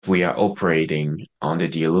we are operating under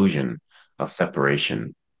the illusion of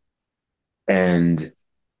separation. And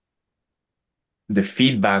the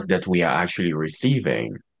feedback that we are actually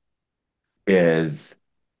receiving is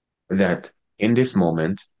that in this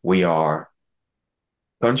moment, we are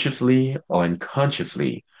consciously or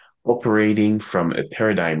unconsciously operating from a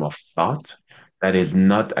paradigm of thought that is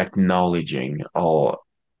not acknowledging our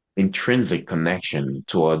intrinsic connection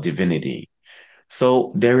to our divinity.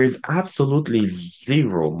 So there is absolutely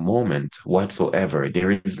zero moment whatsoever.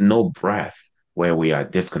 There is no breath where we are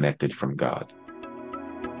disconnected from God.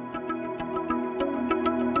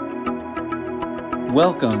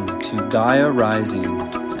 Welcome to Gaia Rising,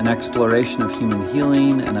 an exploration of human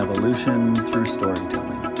healing and evolution through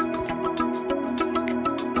storytelling.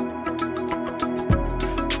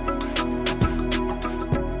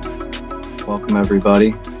 Welcome,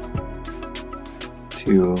 everybody,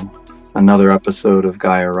 to another episode of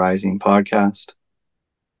Gaia Rising podcast.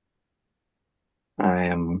 I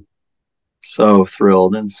am so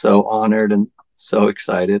thrilled and so honored and so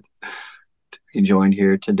excited to be joined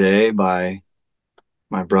here today by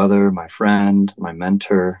my brother, my friend, my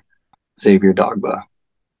mentor, Xavier Dagba.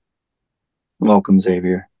 Welcome,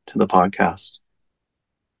 Xavier, to the podcast.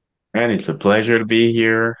 And it's a pleasure to be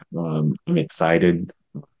here. I'm excited.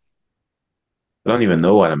 I don't even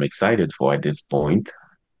know what I'm excited for at this point,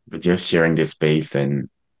 but just sharing this space and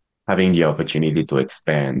having the opportunity to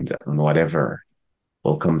expand on whatever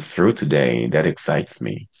will come through today, that excites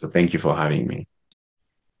me. So thank you for having me.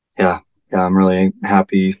 Yeah, I'm really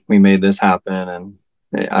happy we made this happen. And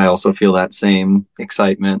I also feel that same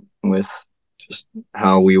excitement with just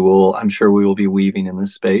how I'm sure we will be weaving in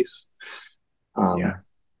this space. Yeah.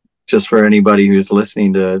 Just for anybody who's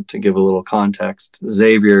listening to give a little context,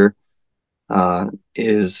 Xavier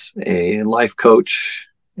is a life coach,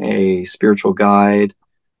 a spiritual guide,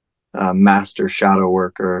 a master shadow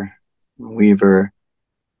worker, weaver.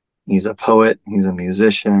 He's a poet, he's a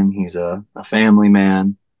musician, he's a family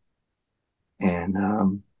man.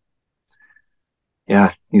 And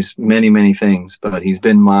he's many things, but he's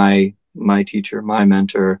been my teacher, my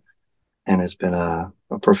mentor, and has been a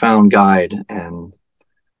profound guide. And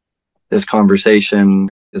this conversation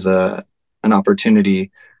is an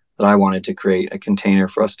opportunity that I wanted to create a container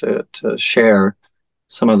for us to share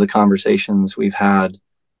some of the conversations we've had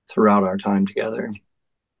throughout our time together,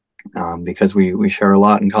 because we share a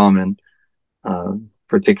lot in common,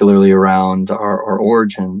 particularly around our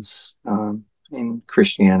origins in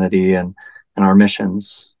Christianity and our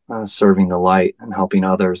missions, serving the light and helping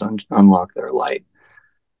others unlock their light.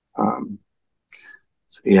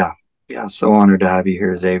 So so honored to have you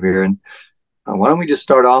here, Xavier. And why don't we just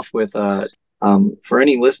start off with, for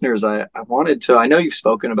any listeners, I know you've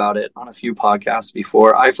spoken about it on a few podcasts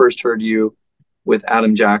before. I first heard you with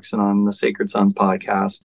Adam Jackson on the Sacred Sons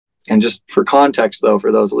podcast. And just for context, though,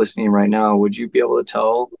 for those listening right now, would you be able to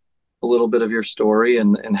tell a little bit of your story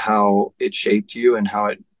and how it shaped you and how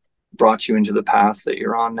it brought you into the path that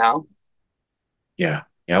you're on now? Yeah.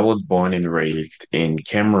 I was born and raised in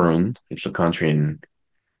Cameroon. It's a country in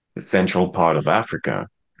the central part of Africa.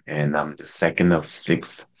 And I'm the second of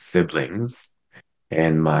six siblings.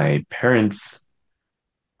 And my parents,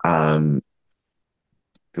 um,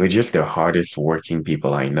 were just the hardest working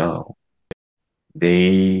people I know.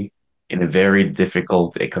 They, in a very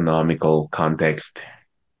difficult economical context,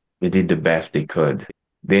 they did the best they could.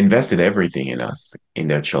 They invested everything in us, in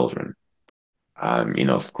their children.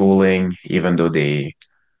 Schooling, even though they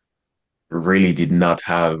really did not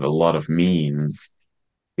have a lot of means,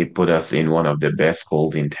 they put us in one of the best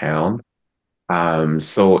schools in town.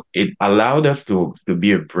 So it allowed us to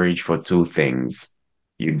be a bridge for two things.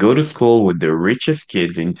 You go to school with the richest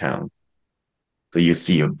kids in town, so you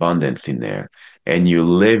see abundance in there, and you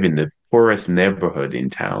live in the poorest neighborhood in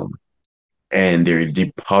town, and there is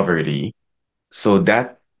deep poverty. So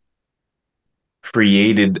that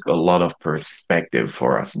created a lot of perspective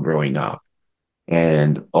for us growing up,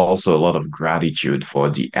 and also a lot of gratitude for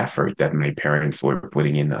the effort that my parents were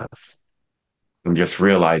putting in us. I'm just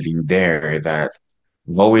realizing there that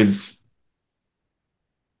I've always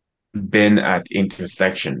been at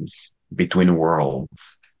intersections between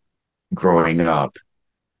worlds growing up.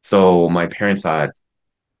 So my parents had,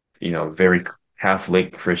 very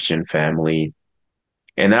Catholic Christian family,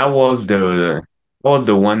 and I was the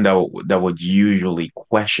one that would usually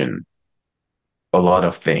question a lot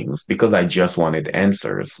of things because I just wanted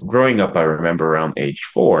answers. Growing up, I remember around age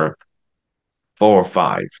 4 or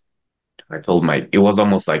 5, it was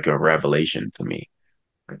almost like a revelation to me.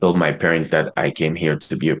 I told my parents that I came here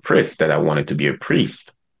to be a priest, that I wanted to be a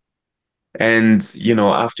priest. And,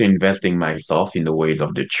 after investing myself in the ways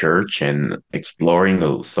of the church and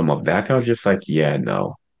exploring some of that, I was just like, yeah,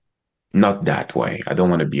 no, not that way. I don't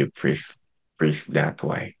want to be a priest that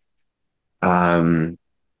way. Um,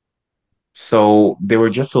 so there were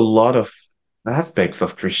just a lot of aspects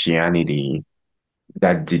of Christianity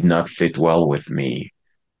that did not sit well with me,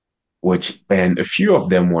 and a few of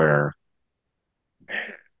them were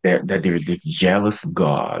that there's this jealous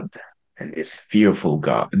God and this fearful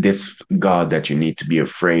God, this God that you need to be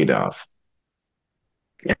afraid of.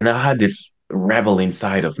 And I had this rebel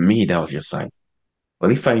inside of me that was just like,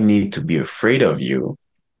 well, if I need to be afraid of you,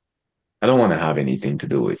 I don't want to have anything to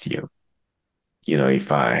do with you.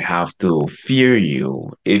 If I have to fear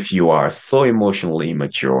you, if you are so emotionally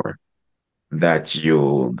immature that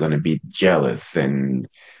you're gonna be jealous and,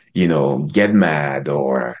 get mad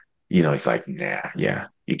or, it's like, nah, yeah,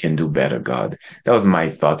 you can do better, God. That was my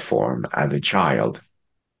thought form as a child.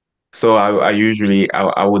 So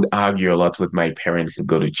I would argue a lot with my parents to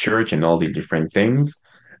go to church and all these different things.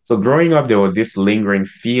 So growing up, there was this lingering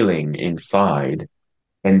feeling inside,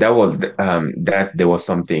 and that there was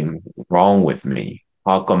something wrong with me.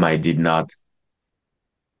 How come I did not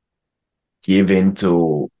give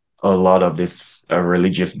into a lot of this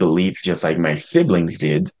religious beliefs just like my siblings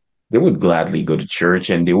did? They would gladly go to church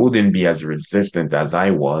and they wouldn't be as resistant as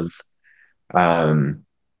I was. Um,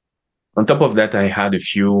 on top of that, I had a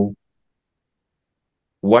few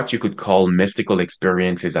what you could call mystical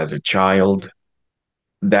experiences as a child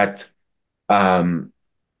that um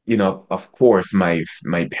of course my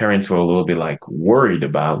parents were a little bit like worried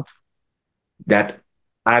about that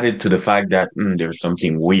added to the fact that there's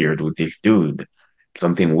something weird with this dude,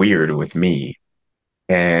 something weird with me.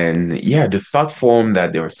 And yeah, the thought form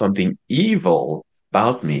that there was something evil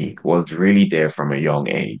about me was really there from a young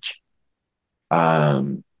age.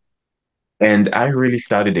 um and I really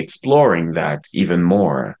started exploring that even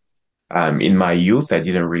more. In my youth, I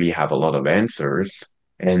didn't really have a lot of answers.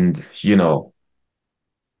 And,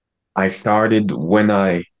 I started when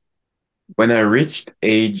I reached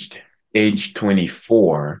age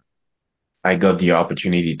 24, I got the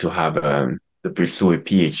opportunity to pursue a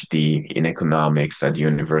PhD in economics at the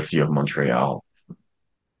University of Montreal.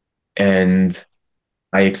 And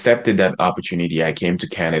I accepted that opportunity. I came to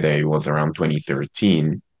Canada. It was around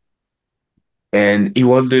 2013. And it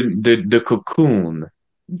was the cocoon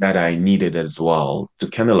that I needed as well to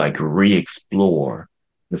kind of like re-explore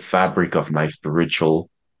the fabric of my spiritual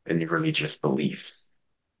and religious beliefs.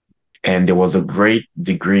 And there was a great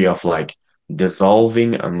degree of like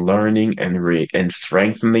dissolving and learning and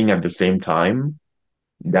strengthening at the same time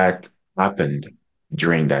that happened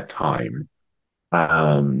during that time.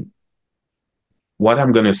 Um, what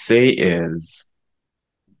I'm gonna say is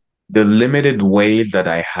the limited ways that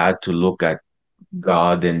I had to look at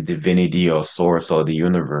God and divinity or source or the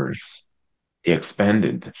universe, they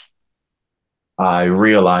expanded. I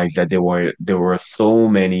realized that there were so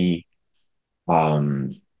many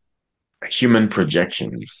um human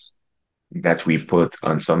projections that we put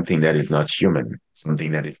on something that is not human,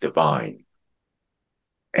 something that is divine.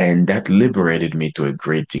 And that liberated me to a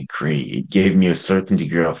great degree. It gave me a certain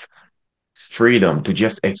degree of freedom to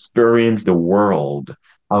just experience the world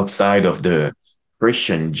outside of the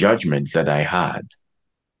Christian judgments that I had.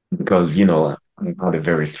 Because, I had a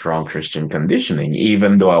very strong Christian conditioning,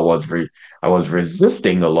 even though I was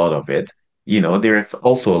resisting a lot of it. There's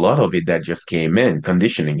also a lot of it that just came in.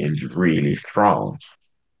 Conditioning is really strong.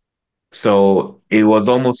 So it was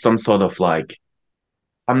almost some sort of like,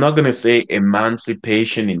 I'm not gonna say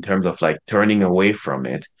emancipation in terms of like turning away from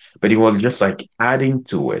it, but it was just like adding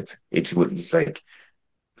to it. It was like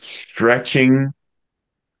stretching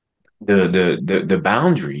the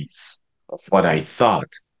boundaries of what I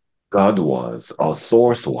thought God was or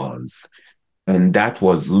source was. And that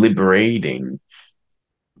was liberating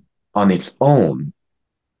on its own.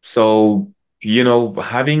 So,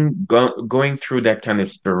 going through that kind of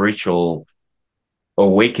spiritual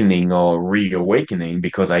awakening or reawakening,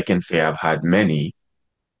 because I can say I've had many,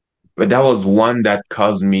 but that was one that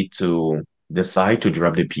caused me to decide to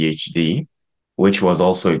drop the PhD, which was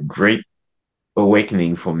also a great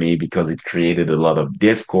awakening for me because it created a lot of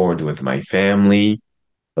discord with my family,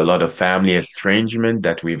 a lot of family estrangement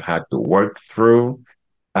that we've had to work through.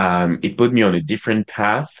 It put me on a different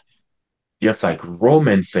path, just like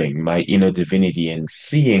romancing my inner divinity and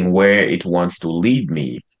seeing where it wants to lead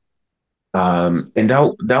me. And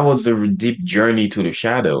that was a deep journey to the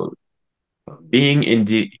shadow, being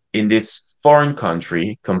in this foreign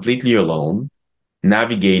country completely alone,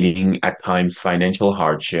 navigating at times financial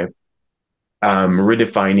hardship,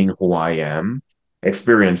 redefining who I am,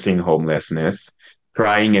 experiencing homelessness.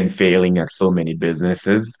 trying and failing at so many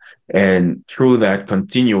businesses, and through that,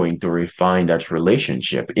 continuing to refine that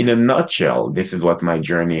relationship. In a nutshell, this is what my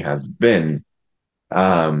journey has been,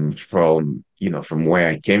 from, from where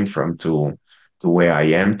I came from to where I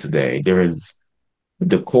am today. There is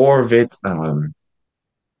the core of it. I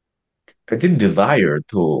did desire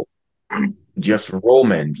to just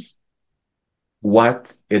romance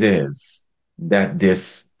what it is that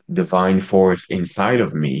this divine force inside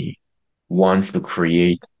of me wants to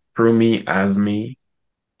create through me, as me,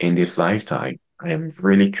 in this lifetime. I am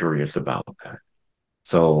really curious about that.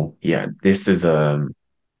 So yeah, this is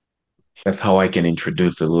that's how I can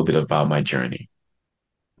introduce a little bit about my journey.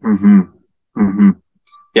 Mm-hmm. Mm-hmm.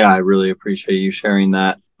 Yeah, I really appreciate you sharing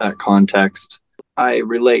that context. I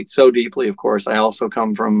relate so deeply, of course. I also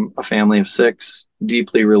come from a family of six,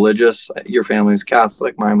 deeply religious. Your family is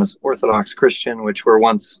Catholic, mine was Orthodox Christian, which were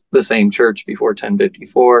once the same church before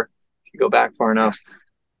 1054, if you go back far enough.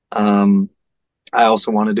 Um, I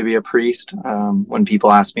also wanted to be a priest. When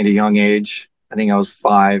people asked me at a young age, I think I was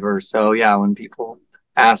 5 or so. Yeah, when people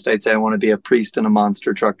asked, I'd say I want to be a priest and a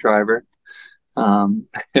monster truck driver. Um,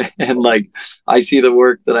 and like I see the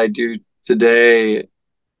work that I do today.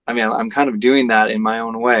 I mean, I'm kind of doing that in my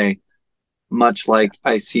own way, much like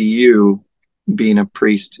I see you being a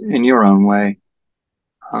priest in your own way.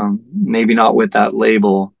 Maybe not with that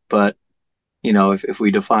label, but if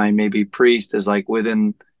we define maybe priest as like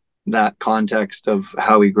within that context of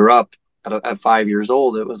how we grew up at 5 years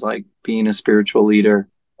old, it was like being a spiritual leader,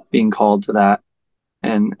 being called to that,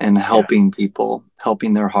 and Yeah, helping people,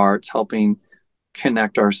 helping their hearts, helping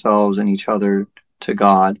connect ourselves and each other to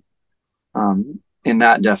God. In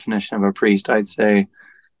that definition of a priest, I'd say,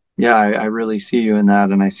 yeah, I really see you in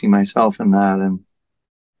that, and I see myself in that, and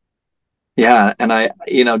yeah,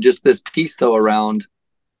 and just this piece though around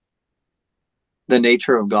the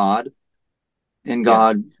nature of God and yeah,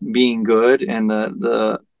 God being good, and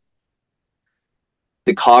the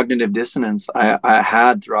cognitive dissonance I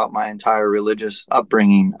had throughout my entire religious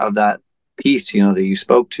upbringing of that piece, that you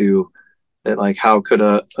spoke to, that like how could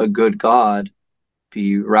a good God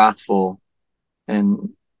be wrathful and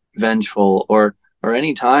vengeful, or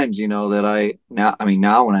any times that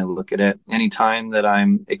now when I look at it, any time that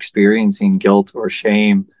I'm experiencing guilt or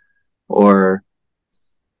shame or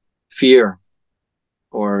fear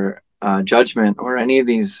or judgment or any of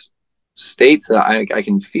these states that I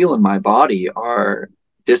can feel in my body are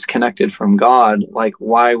disconnected from God. Like,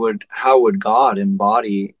 how would God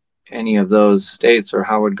embody any of those states, or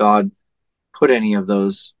how would God put any of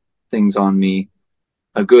those things on me?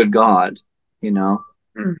 A good God, you know?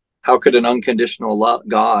 mm, How could an unconditional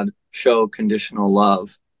God show conditional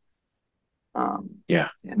love yeah.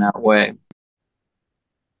 in that way?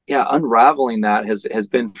 Yeah, unraveling that has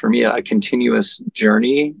been for me a continuous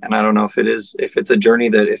journey, and I don't know if it's a journey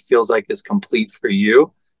that it feels like is complete for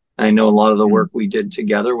you. I know a lot of the Mm, work we did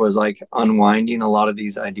together was like unwinding a lot of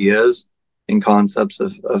these ideas and concepts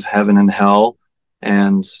of heaven and hell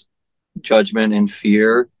and judgment and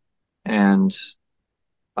fear, and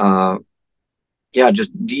uh, yeah,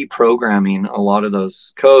 just deprogramming a lot of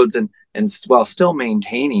those codes, and while still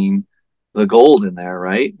maintaining the gold in there,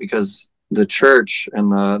 right? Because the church and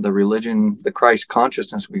the religion, the Christ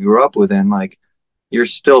consciousness we grew up within, like you're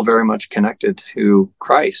still very much connected to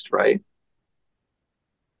Christ, right?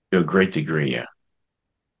 to a great degree, yeah.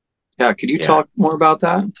 Yeah, could you Yeah. talk more about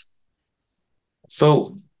that?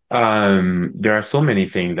 So, there are so many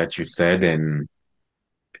things that you said, and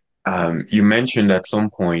you mentioned at some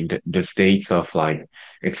point the states of like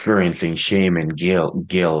experiencing shame and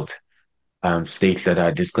guilt, states that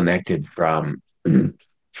are disconnected from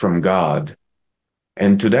God.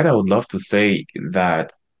 And to that, I would love to say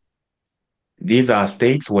that these are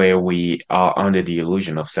states where we are under the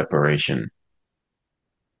illusion of separation.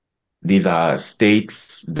 These are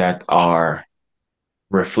states that are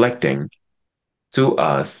reflecting to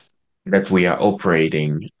us that we are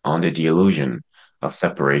operating under the illusion of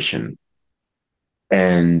separation.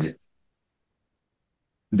 And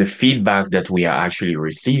the feedback that we are actually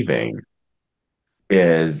receiving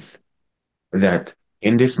is that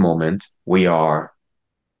in this moment, we are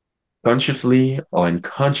consciously or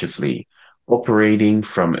unconsciously operating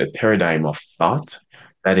from a paradigm of thought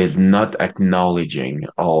that is not acknowledging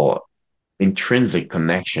our intrinsic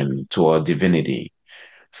connection to our divinity.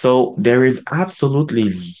 So there is absolutely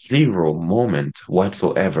zero moment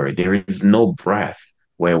whatsoever. There is no breath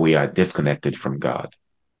where we are disconnected from God.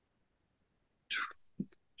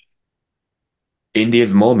 In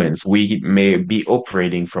these moments, we may be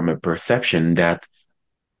operating from a perception that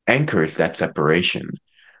anchors that separation.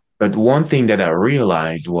 But one thing that I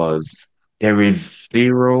realized was there is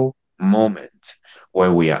zero moment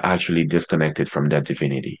where we are actually disconnected from that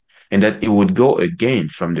divinity, and that it would go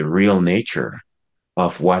against from the real nature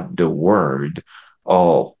of what the word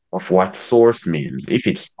or of what source means. If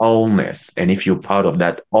it's allness, and if you're part of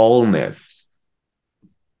that allness,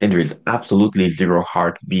 and there is absolutely zero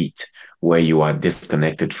heartbeat where you are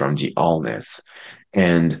disconnected from the allness.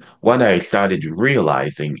 And what I started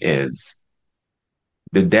realizing is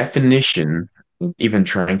the definition, even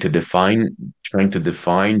trying to define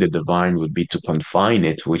the divine would be to confine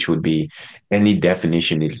it, which would be any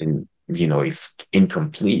definition is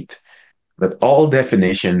incomplete. But all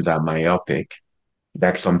definitions are myopic.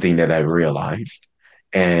 That's something that I realized.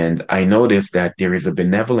 And I noticed that there is a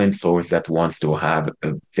benevolent source that wants to have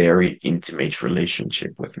a very intimate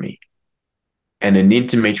relationship with me. And an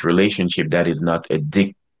intimate relationship that is not a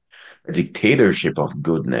dictatorship of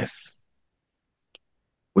goodness,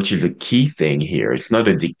 which is a key thing here. It's not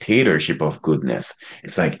a dictatorship of goodness.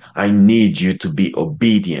 It's like, I need you to be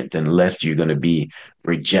obedient unless you're going to be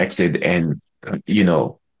rejected and, you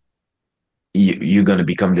know, you're going to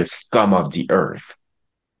become the scum of the earth.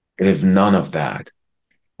 It is none of that.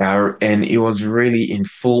 And it was really in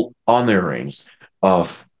full honoring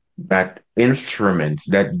of that instrument,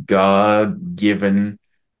 that God-given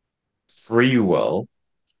free will.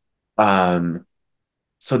 Um,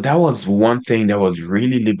 so that was one thing that was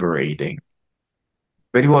really liberating.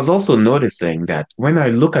 But he was also noticing that when I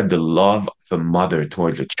look at the love of a mother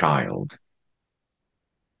towards a child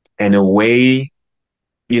and a way,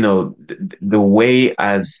 the way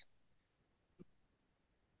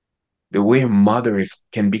a mother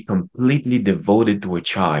can be completely devoted to a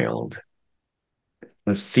child.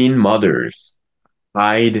 I've seen mothers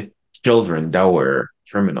hide children that were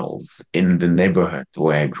criminals in the neighborhood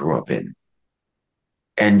where I grew up in.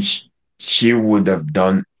 And she would have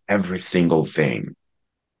done every single thing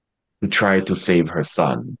to try to save her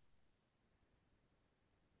son.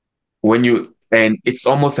 And it's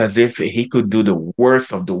almost as if he could do the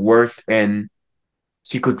worst of the worst and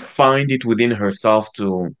she could find it within herself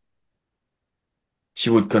she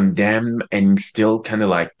would condemn and still kind of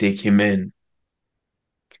like take him in.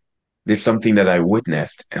 There's something that I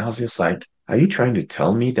witnessed, and I was just like, are you trying to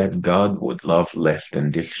tell me that God would love less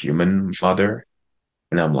than this human mother?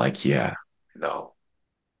 And I'm like, yeah, no.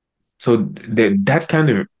 So that kind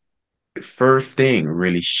of first thing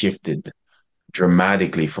really shifted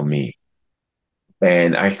dramatically for me.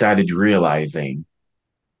 And I started realizing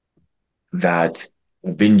that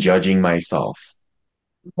I've been judging myself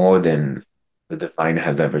more than the divine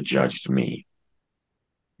has ever judged me.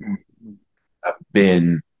 I've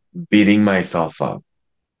been beating myself up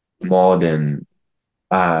more than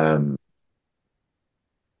um,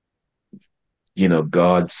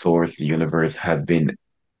 God, source, the universe has been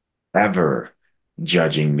ever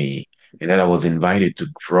judging me. And that I was invited to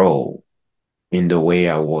grow in the way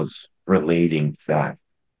I was relating back.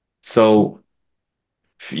 So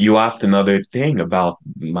you asked another thing about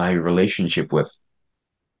my relationship with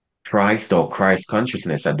Christ or Christ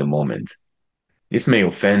consciousness at the moment. This may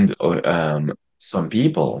offend some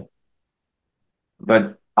people,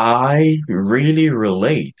 but I really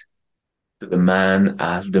relate to the man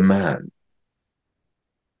as the man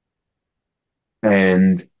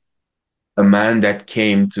and a man that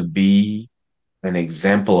came to be an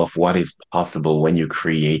example of what is possible when you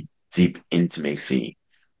create deep intimacy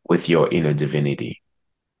with your inner divinity,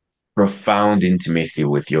 profound intimacy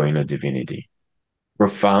with your inner divinity,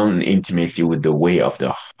 profound intimacy with the way of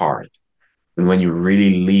the heart. And when you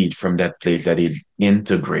really lead from that place that is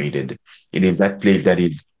integrated, it is that place that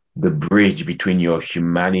is the bridge between your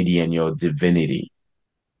humanity and your divinity.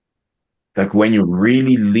 Like when you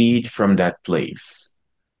really lead from that place,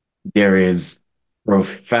 there is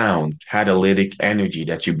profound catalytic energy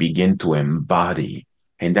that you begin to embody,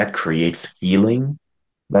 and that creates healing,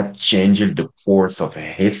 that changes the course of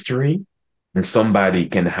history. And somebody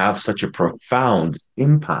can have such a profound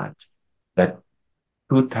impact that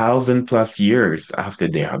 2000 plus years after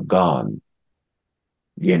they are gone,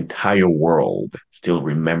 the entire world still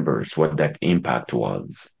remembers what that impact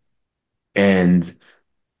was. And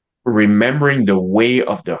remembering the way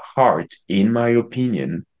of the heart, in my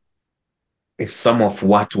opinion, is some of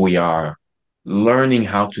what we are learning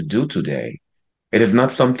how to do today. It is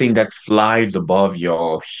not something that flies above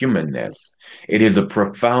your humanness. It is a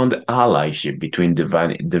profound allyship between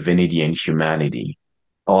divinity and humanity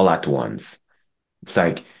all at once. It's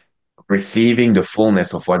like receiving the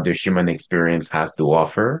fullness of what the human experience has to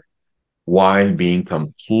offer while being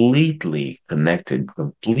completely connected,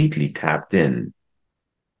 completely tapped in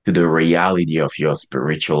to the reality of your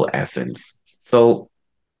spiritual essence. So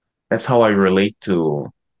that's how I relate to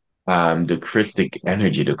the Christic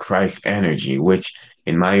energy, the Christ energy, which,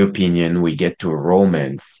 in my opinion, we get to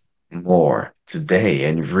romance more today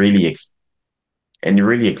and really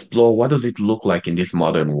explore what does it look like in this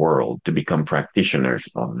modern world to become practitioners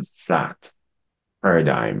of that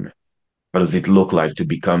paradigm. What does it look like to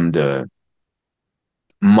become the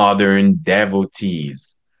modern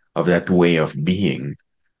devotees of that way of being?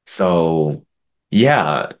 So,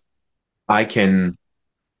 yeah, I can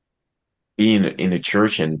be in a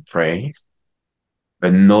church and pray,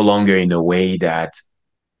 but no longer in a way that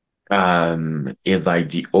is like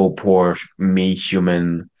the oh poor me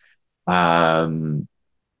human um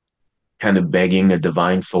kind of begging a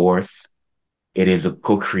divine source. It is a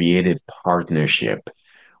co-creative partnership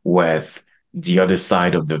with the other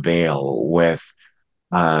side of the veil, with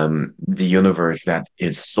the universe that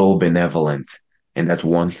is so benevolent and that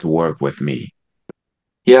wants to work with me.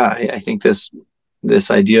 Yeah, I think this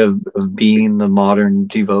idea of being the modern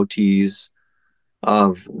devotees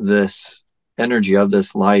of this energy, of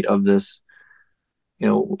this light, of this,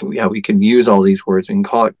 yeah, we can use all these words. We can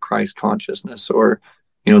call it Christ consciousness, or,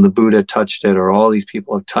 the Buddha touched it, or all these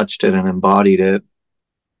people have touched it and embodied it.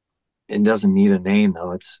 It doesn't need a name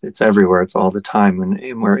though. It's everywhere. It's all the time,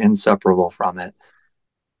 and we're inseparable from it.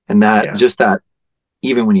 And that Yeah, just that,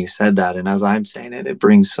 even when you said that, and as I'm saying it, it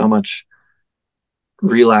brings so much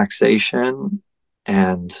relaxation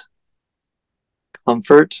and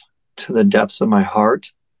comfort to the depths of my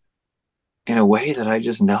heart in a way that I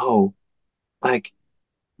just know, like,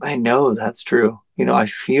 I know that's true. I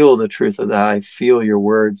feel the truth of that. I feel your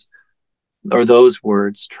words, or those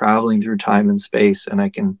words, traveling through time and space, and I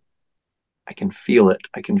can feel it.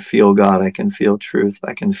 I can feel God. I can feel truth.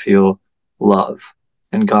 I can feel love.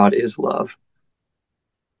 And God is love.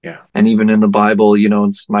 yeah, And even in the Bible,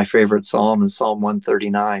 it's my favorite psalm is Psalm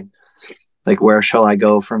 139. Like, where shall I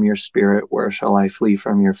go from your spirit? Where shall I flee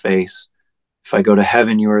from your face? If I go to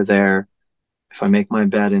heaven, you are there. If I make my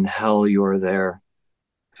bed in hell, you are there.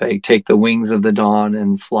 If I take the wings of the dawn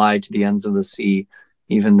and fly to the ends of the sea,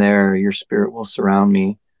 even there your spirit will surround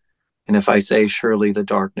me. And if I say, surely the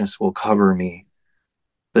darkness will cover me,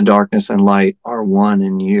 the darkness and light are one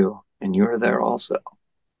in you, and you are there also.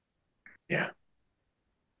 yeah,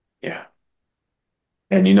 yeah.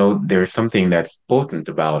 And there's something that's potent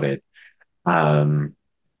about it. Um,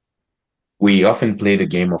 we often play the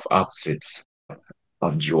game of opposites,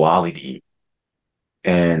 of duality.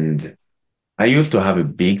 And I used to have a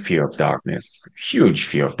big fear of darkness, huge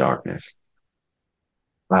fear of darkness.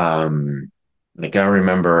 Um, like I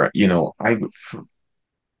remember, a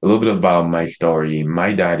little bit about my story.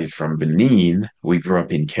 My dad is from Benin. We grew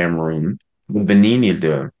up in Cameroon. Benin is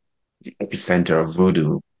the epicenter of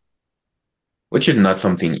voodoo, which is not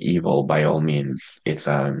something evil by all means.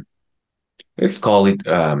 Let's call it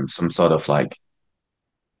some sort of like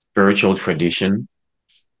spiritual tradition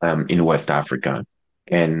in West Africa.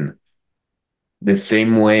 And the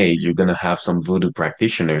same way you're gonna have some voodoo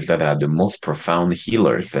practitioners that are the most profound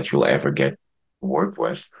healers that you'll ever get to work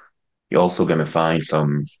with. You're also gonna find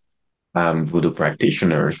some voodoo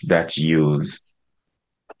practitioners that use,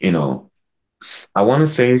 you know, I want to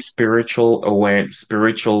say spiritual aware,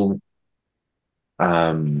 spiritual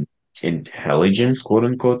um intelligence, quote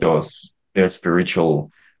unquote, or their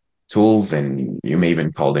spiritual tools, and you may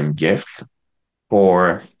even call them gifts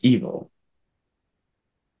for evil.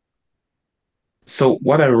 So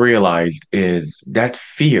what I realized is that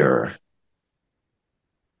fear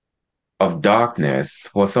of darkness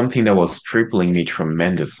was something that was crippling me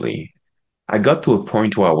tremendously. I got to a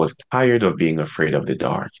point where I was tired of being afraid of the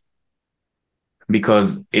dark.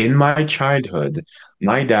 Because in my childhood,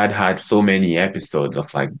 my dad had so many episodes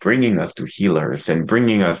of like bringing us to healers and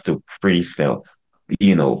bringing us to freestyle,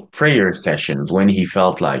 prayer sessions when he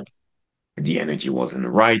felt like the energy wasn't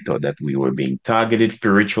right or that we were being targeted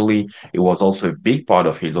spiritually. It was also a big part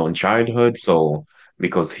of his own childhood. So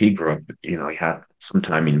because he grew up, he had some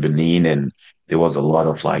time in Benin and there was a lot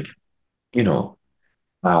of like, you know,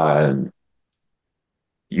 uh,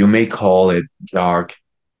 you may call it dark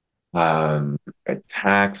um,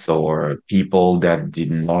 attacks or people that did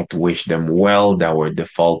not wish them well that were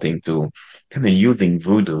defaulting to kind of using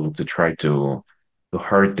voodoo to try to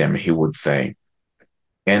hurt them, he would say.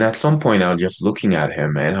 And at some point, I was just looking at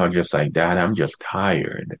him and I was just like, Dad, I'm just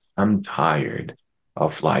tired. I'm tired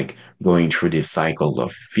of like going through these cycles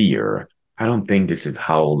of fear. I don't think this is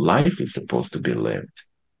how life is supposed to be lived.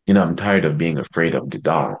 I'm tired of being afraid of the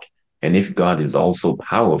dark. And if God is also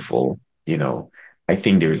powerful, you know, I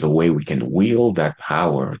think there's a way we can wield that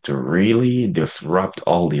power to really disrupt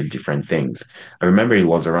all these different things. I remember it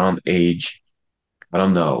was around age, I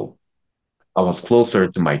don't know, I was closer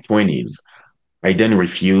to my 20s I then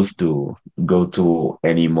refused to go to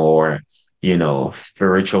any more,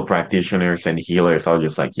 spiritual practitioners and healers. I was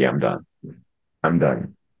just like, yeah, I'm done. I'm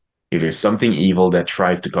done. If there's something evil that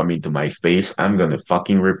tries to come into my space, I'm gonna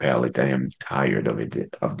fucking repel it. I am tired of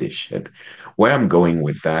it, of this shit. Where I'm going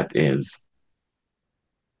with that is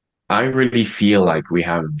I really feel like we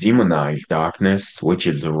have demonized darkness, which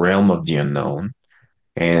is the realm of the unknown.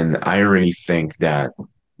 And I really think that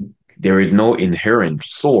there is no inherent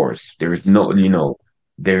source. There is no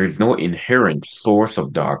inherent source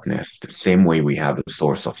of darkness, the same way we have a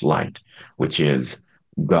source of light, which is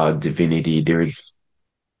God, divinity.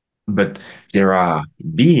 But there are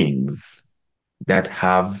beings that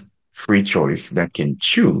have free choice that can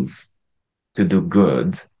choose to do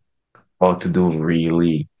good or to do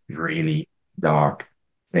really, really dark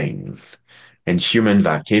things. And humans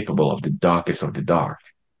are capable of the darkest of the dark.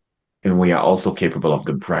 And we are also capable of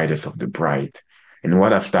the brightest of the bright. And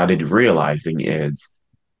what I've started realizing is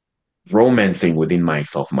romancing within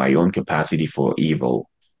myself my own capacity for evil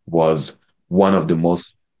was one of the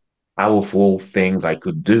most powerful things I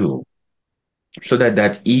could do. So that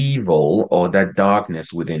that evil or that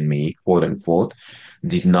darkness within me, quote unquote,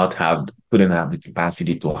 couldn't have the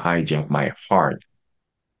capacity to hijack my heart.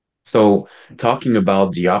 So, talking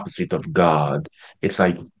about the opposite of God, it's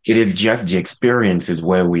like it is just the experiences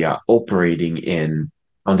where we are operating in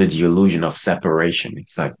under the illusion of separation.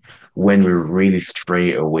 It's like when we really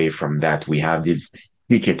stray away from that, we have these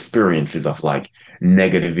peak experiences of like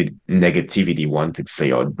negativity, one could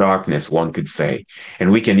say, or darkness, one could say,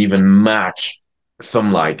 and we can even match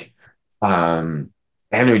some like um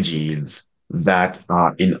energies that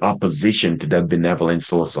are in opposition to that benevolent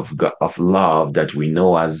source of love that we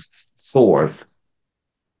know as source.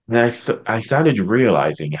 And I started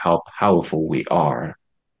realizing how powerful we are.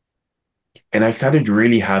 And I started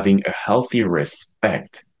really having a healthy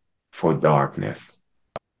respect for darkness.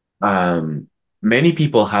 Um, Many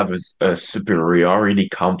people have a superiority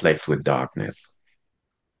complex with darkness.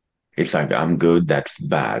 It's like I'm good, that's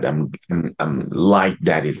bad. I'm light,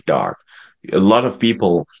 that is dark. A lot of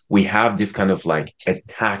people, we have this kind of like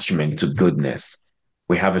attachment to goodness.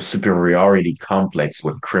 We have a superiority complex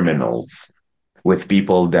with criminals, with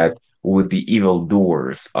people with the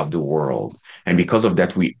evildoers of the world. And because of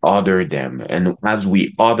that, we other them. And as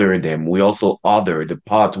we other them, we also other the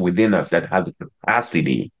part within us that has a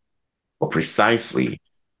capacity for precisely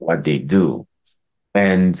what they do.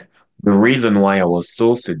 And the reason why I was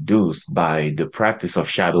so seduced by the practice of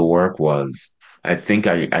shadow work was, I think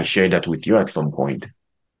I shared that with you at some point.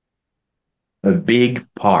 A big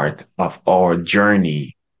part of our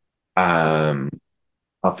journey um,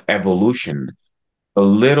 of evolution, a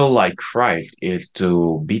little like Christ, is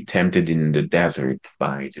to be tempted in the desert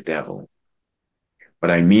by the devil.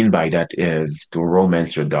 What I mean by that is to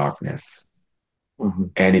romance your darkness.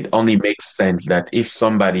 Mhm. And it only makes sense that if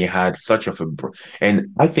somebody had such of and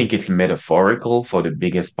I think it's metaphorical for the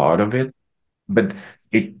biggest part of it, but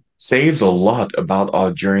it says a lot about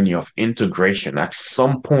our journey of integration. At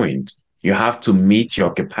some point, you have to meet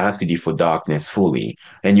your capacity for darkness fully,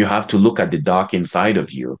 and you have to look at the dark inside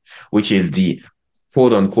of you, which is the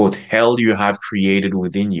quote unquote hell you have created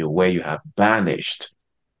within you, where you have banished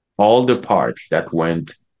all the parts that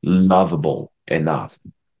weren't lovable enough.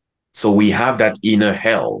 So we have that inner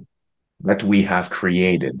hell that we have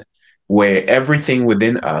created, where everything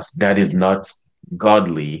within us that is not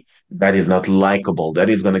godly, that is not likable, that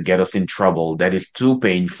is going to get us in trouble, that is too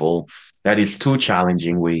painful, that is too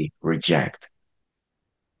challenging, we reject.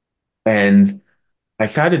 And I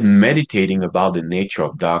started meditating about the nature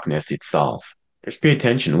of darkness itself. Just pay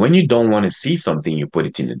attention. When you don't want to see something, you put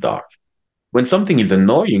it in the dark. When something is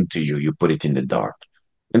annoying to you, you put it in the dark.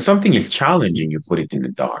 When something is challenging, you put it in the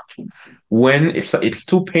dark. When it's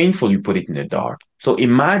too painful, you put it in the dark. So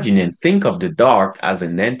imagine and think of the dark as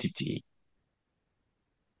an entity.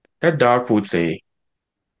 That dark would say,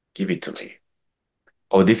 give it to me.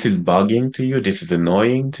 Oh, this is bugging to you. This is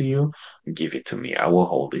annoying to you. Give it to me. I will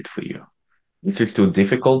hold it for you. This is too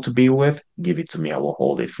difficult to be with. Give it to me. I will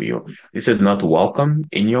hold it for you. This is not welcome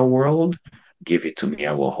in your world. Give it to me.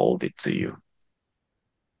 I will hold it to you.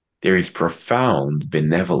 There is profound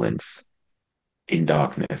benevolence in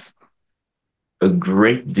darkness, a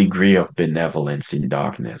great degree of benevolence in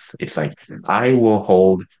darkness. It's like, I will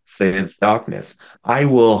hold, says darkness, I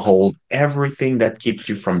will hold everything that keeps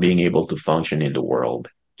you from being able to function in the world.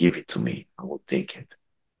 Give it to me. I will take it.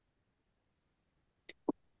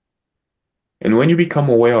 And when you become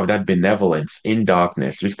aware of that benevolence in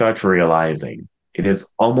darkness, you start realizing. It is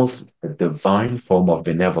almost a divine form of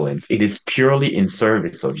benevolence. It is purely in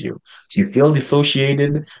service of you. If you feel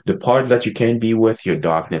dissociated, the parts that you can't be with, your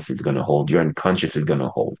darkness is going to hold, your unconscious is going to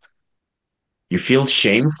hold. You feel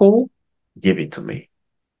shameful? Give it to me.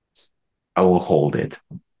 I will hold it.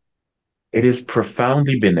 It is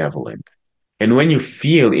profoundly benevolent. And when you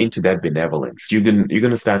feel into that benevolence, you're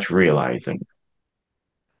gonna start realizing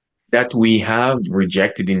that we have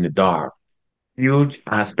rejected in the dark huge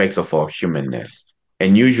aspects of our humanness.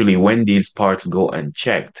 And usually when these parts go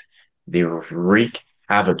unchecked, they wreak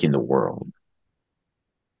havoc in the world.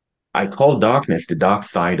 I call darkness the dark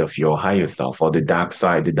side of your higher self, or the dark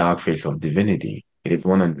side, the dark face of divinity. It is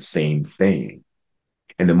one and the same thing.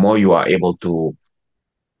 And the more you are able to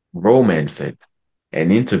romance it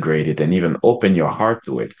and integrate it and even open your heart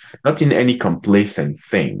to it, not in any complacent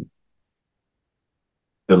thing,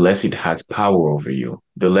 the less it has power over you,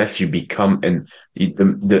 the less you become, and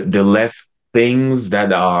the less things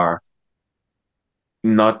that are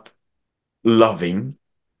not loving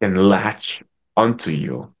can latch onto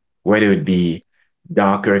you, whether it be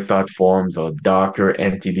darker thought forms or darker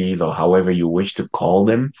entities or however you wish to call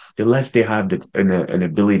them, the less they have an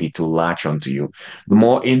ability to latch onto you, the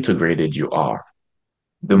more integrated you are,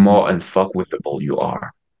 the Mhm. more unfuckwithable you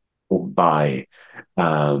are by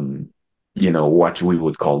um, what we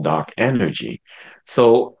would call dark energy.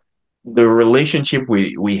 So the relationship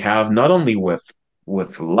we have not only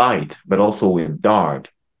with light, but also with dark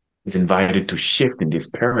is invited to shift in this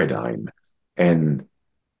paradigm. And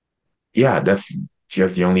yeah, that's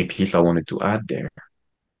just the only piece I wanted to add there.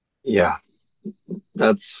 Yeah,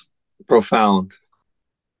 that's profound.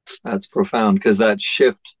 That's profound because that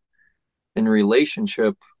shift in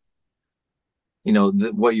relationship,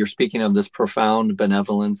 what you're speaking of, this profound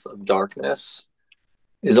benevolence of darkness,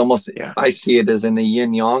 is almost, Yeah. I see it as in the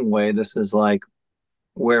yin yang way. This is like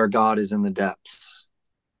where God is in the depths.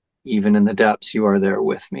 Even in the depths, you are there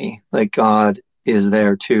with me. Like God is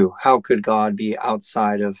there too. How could God be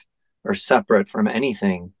outside of or separate from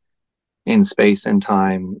anything in space and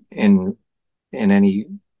time, in any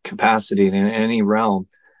capacity, in any realm?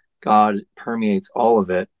 God permeates all of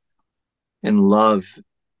it, and love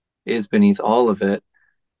is beneath all of it.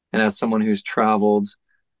 And as someone who's traveled,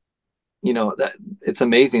 that it's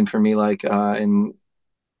amazing for me. Like in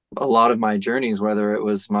a lot of my journeys, whether it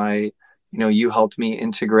was you helped me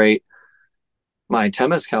integrate my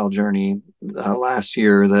Temescal journey last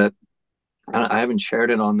year. That I haven't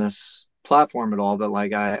shared it on this platform at all, but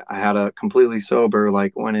like I had a completely sober,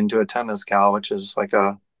 like went into a Temescal, which is like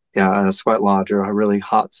a sweat lodge or a really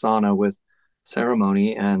hot sauna with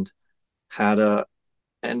ceremony, and had a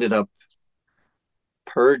ended up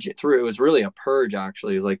purge through. It was really a purge,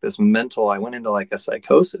 actually. It was like this mental, I went into like a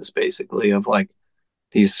psychosis basically of like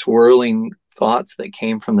these swirling thoughts that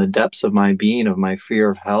came from the depths of my being, of my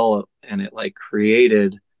fear of hell, and it like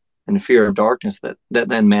created and fear of darkness that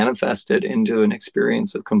then manifested into an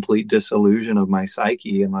experience of complete disillusion of my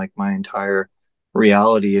psyche, and like my entire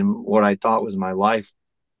reality and what I thought was my life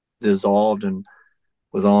dissolved and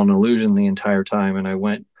was all an illusion the entire time. And I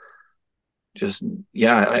went just,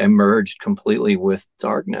 yeah, I emerged completely with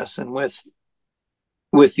darkness and with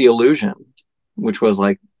the illusion, which was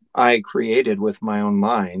like I created with my own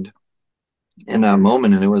mind in that Mm.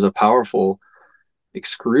 moment. And it was a powerful,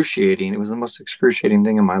 excruciating, it was the most excruciating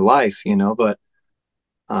thing in my life, but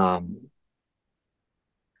um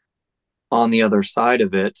on the other side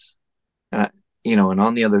of it, uh, and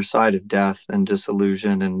on the other side of death and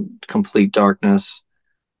disillusion and complete darkness,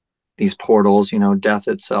 these portals, death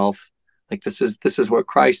itself, like this is what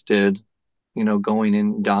Christ did, going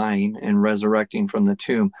and dying and resurrecting from the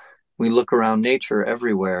tomb. We look around nature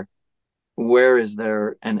everywhere. Where is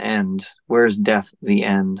there an end? Where is death the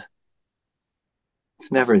end?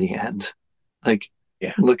 It's never the end. Like,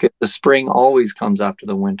 Yeah. look at the spring always comes after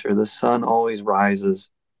the winter. The sun always rises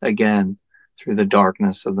again through the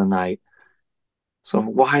darkness of the night. So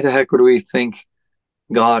why the heck would we think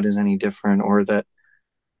God is any different, or that,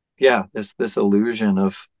 yeah, this illusion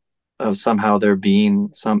of somehow there being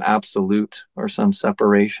some absolute or some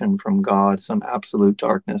separation from God, some absolute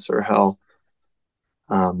darkness or hell.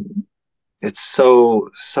 Um, it's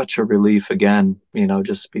such a relief, again,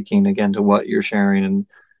 just speaking again to what you're sharing, and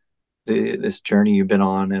this journey you've been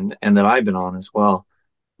on, and that I've been on as well,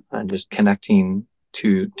 and just connecting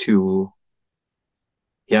to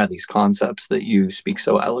yeah, these concepts that you speak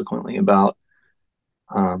so eloquently about.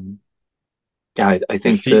 Um, yeah, I You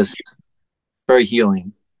think see, this very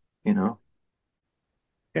healing, you know.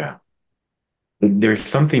 yeah. There's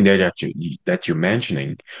something there that you're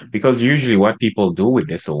mentioning, because usually what people do with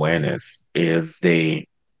this awareness is they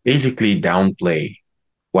basically downplay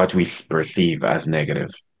what we perceive as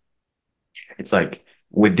negative. It's like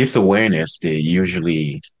with this awareness, they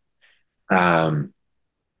usually um,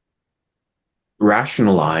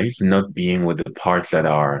 rationalize not being with the parts that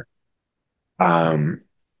are um,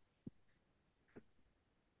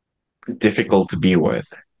 difficult to be with.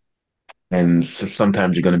 And so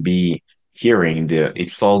sometimes you're going to be hearing the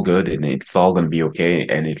it's all good and it's all going to be okay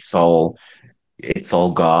and it's all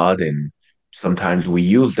God. And sometimes we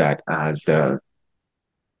use that as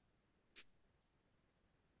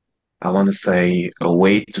I want to say a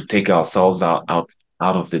way to take ourselves out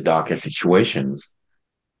of the darker situations.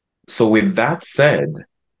 So with that said,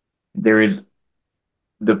 there is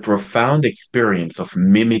the profound experience of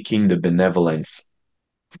mimicking the benevolence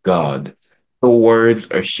of God towards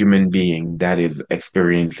a human being that is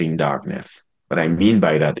experiencing darkness. What I mean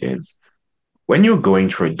by that is when you're going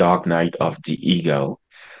through a dark night of the ego,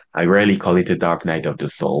 I rarely call it a dark night of the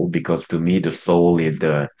soul because to me the soul is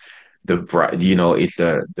it's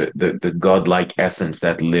the godlike essence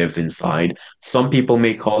that lives inside. Some people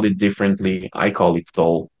may call it differently. I call it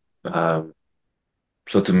soul. Um,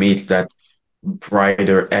 so to me, it's that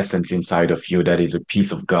brighter essence inside of you that is a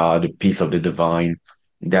piece of God, a piece of the divine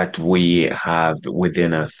that we have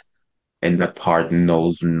within us, and that part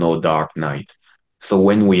knows no dark night. So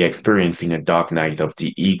when we're experiencing a dark night of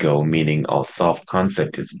the ego, meaning our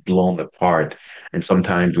self-concept is blown apart, and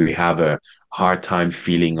sometimes we have a hard time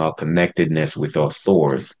feeling our connectedness with our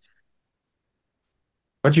source.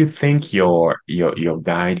 What do you think your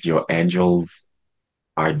guides, your angels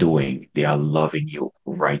are doing? They are loving you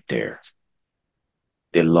right there.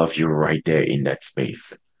 They love you right there in that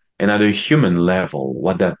space. And at a human level,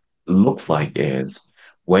 what that looks like is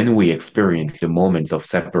when we experience the moments of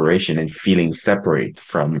separation and feeling separate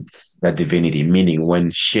from that divinity, meaning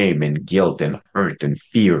when shame and guilt and hurt and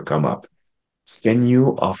fear come up, can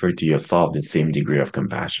you offer to yourself the same degree of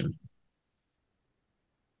compassion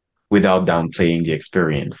without downplaying the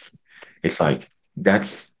experience? It's like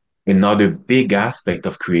that's another big aspect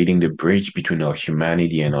of creating the bridge between our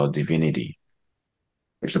humanity and our divinity.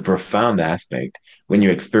 It's a profound aspect when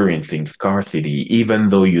you're experiencing scarcity, even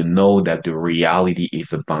though you know that the reality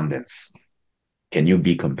is abundance. Can you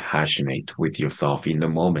be compassionate with yourself in the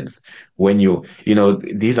moments when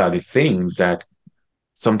these are the things that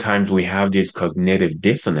sometimes we have this cognitive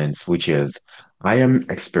dissonance, which is, I am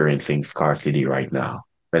experiencing scarcity right now,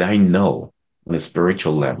 but I know on a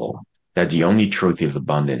spiritual level that the only truth is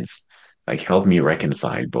abundance. Like, help me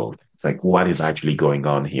reconcile both. It's like, what is actually going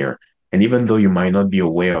on here? And even though you might not be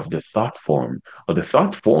aware of the thought form or the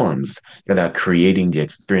thought forms that are creating the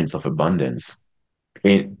experience of abundance,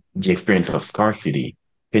 in the experience of scarcity,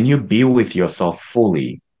 can you be with yourself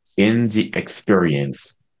fully in the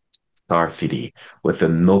experience scarcity with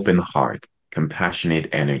an open heart, compassionate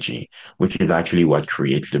energy, which is actually what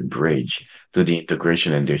creates the bridge to the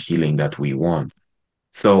integration and the healing that we want.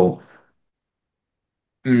 So,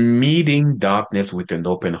 meeting darkness with an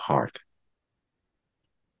open heart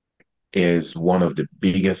is one of the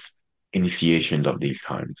biggest initiations of these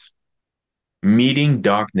times. Meeting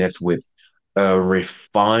darkness with a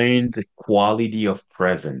refined quality of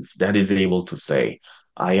presence that is able to say,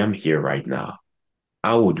 I am here right now.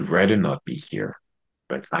 I would rather not be here,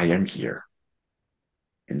 but I am here,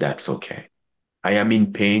 and that's okay. I am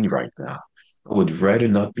in pain right now. I would rather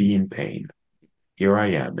not be in pain. Here I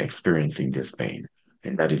am experiencing this pain,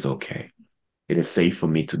 and that is okay. It is safe for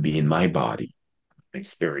me to be in my body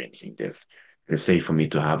experiencing this. It is safe for me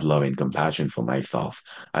to have love and compassion for myself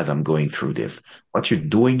as I'm going through this. What you're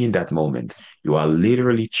doing in that moment, you are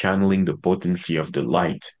literally channeling the potency of the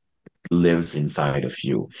light that lives inside of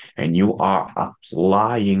you, and you are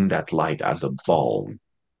applying that light as a balm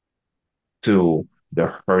to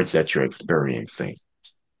the hurt that you're experiencing.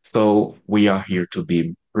 So we are here to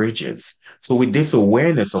be bridges. So with this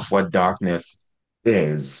awareness of what darkness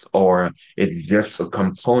is, or it's just a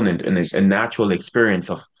component and it's a natural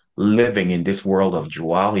experience of living in this world of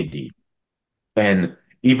duality, and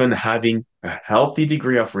even having a healthy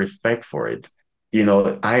degree of respect for it.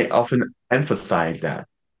 I often emphasize that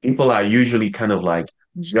people are usually kind of like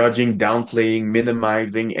judging, downplaying,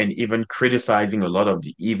 minimizing, and even criticizing a lot of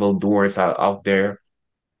the evil doers out there.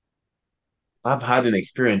 I've had an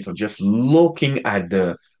experience of just looking at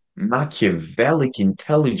the Machiavellic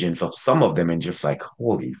intelligence of some of them and just like,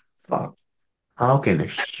 holy fuck, how can a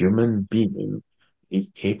human being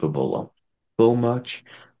be capable of so much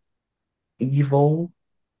evil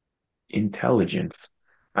intelligence?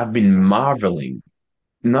 I've been marveling,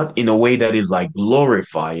 not in a way that is like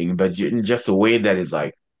glorifying, but in just a way that is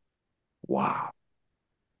like, wow,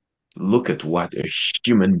 look at what a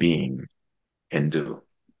human being can do.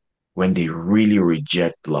 when they really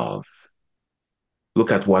reject love,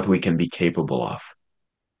 look at what we can be capable of.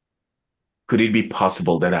 Could it be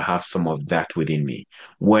possible that I have some of that within me?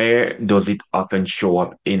 Where does it often show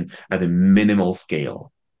up in at a minimal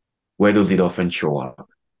scale? Where does it often show up?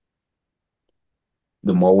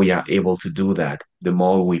 The more we are able to do that, the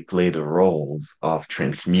more we play the roles of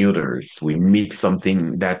transmuters. We meet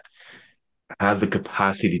something that has the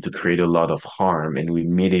capacity to create a lot of harm, and we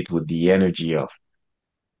meet it with the energy of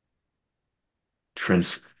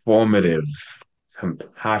transformative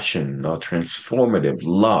compassion or transformative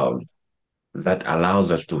love that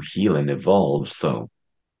allows us to heal and evolve. So,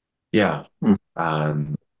 yeah,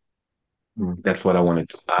 um, Mm-hmm. that's what I wanted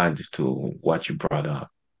to add to what you brought up.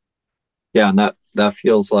 Yeah, and that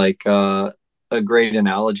feels like a great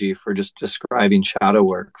analogy for just describing shadow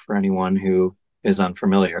work for anyone who is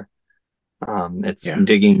unfamiliar. It's Yeah,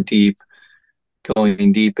 digging deep,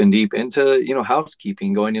 going deep and deep into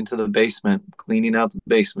housekeeping, going into the basement, cleaning out the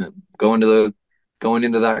basement, going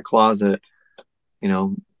into that closet, you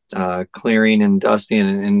know, clearing and dusting,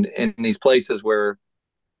 and in these places where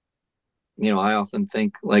I often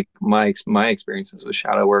think like my experiences with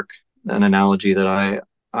shadow work. An analogy that I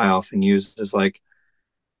often use is like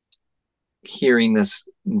hearing this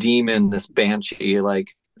demon, this banshee, like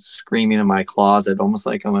screaming in my closet, almost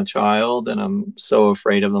like I'm a child and I'm so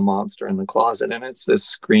afraid of the monster in the closet. And it's this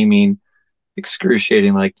screaming,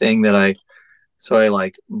 excruciating like thing that I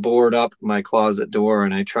like board up my closet door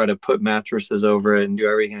and I try to put mattresses over it and do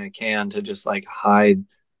everything I can to just like hide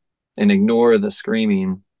and ignore the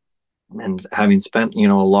screaming. And having spent,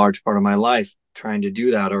 a large part of my life trying to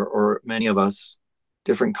do that, or many of us,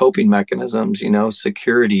 different coping mechanisms,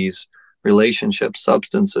 securities, relationships,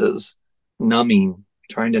 substances, numbing,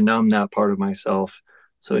 trying to numb that part of myself.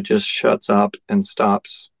 So it just shuts up and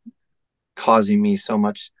stops causing me so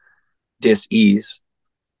much dis-ease.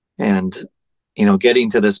 And, getting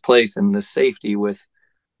to this place and this safety with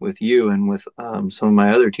you and with some of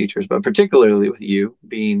my other teachers, but particularly with you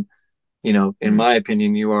being, in mm, my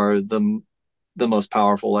opinion, you are the most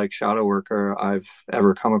powerful like shadow worker I've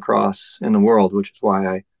ever come across in the world, which is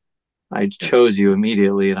why I yeah. chose you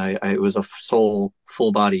immediately, and it was a full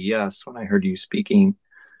body yes when I heard you speaking.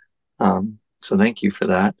 So thank you for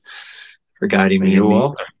that, for guiding me You're and me.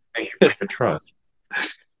 welcome. Thank you for your trust.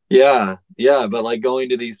 Yeah, yeah, but like going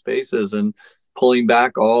to these spaces and pulling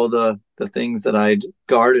back all the things that I'd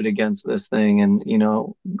guarded against this thing, and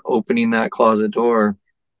opening that closet door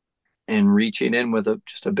and reaching in with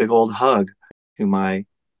just a big old hug to my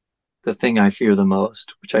the thing I fear the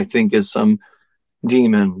most, which I think is some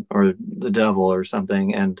demon or the devil or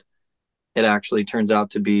something, and it actually turns out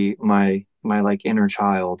to be my like inner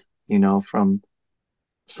child, from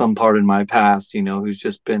some part in my past, who's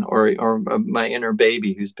just been, or my inner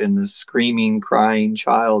baby who's been this screaming, crying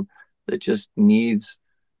child that just needs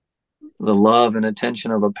the love and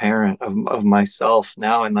attention of a parent, of myself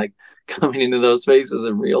now, and like coming into those spaces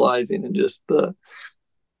and realizing, and just the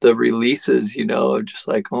releases, of just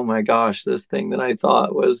like, oh my gosh, this thing that I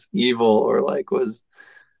thought was evil or like was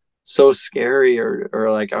so scary, or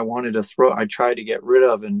like I tried to get rid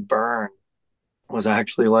of and burn, was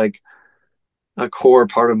actually like a core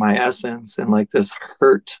part of my essence, and like this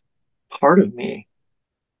hurt part of me,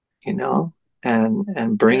 you know, and Yeah.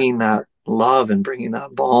 bringing that love and bringing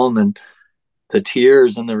that balm and the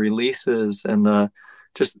tears and the releases and the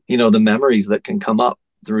just the memories that can come up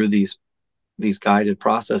through these guided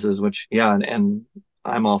processes, which and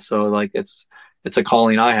I'm also like it's a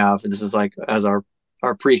calling I have. This is like as our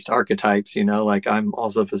priest archetypes, like I'm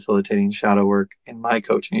also facilitating shadow work in my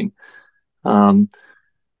coaching. um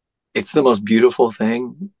it's the most beautiful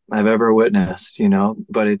thing I've ever witnessed,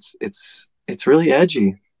 but it's really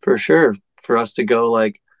edgy for sure, for us to go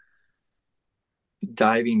like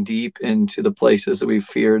diving deep into the places that we've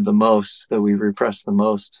feared the most, that we've repressed the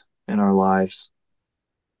most in our lives.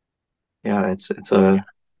 Yeah, it's a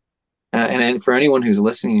and for anyone who's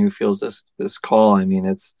listening who feels this call, I mean,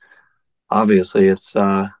 it's obviously it's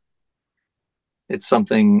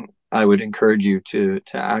something I would encourage you to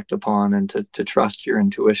act upon, and to trust your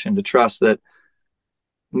intuition, to trust that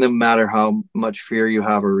no matter how much fear you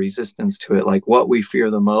have or resistance to it, like what we fear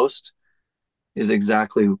the most is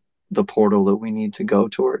exactly the portal that we need to go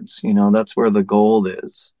towards. That's where the gold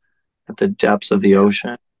is, at the depths of the Yeah.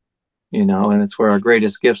 ocean, and it's where our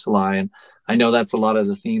greatest gifts lie. And I know that's a lot of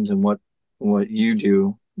the themes in what you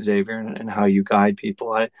do, Xavier, and how you guide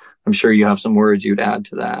people. I'm sure you have some words you'd add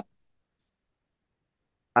to that.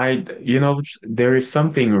 There is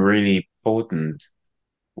something really potent.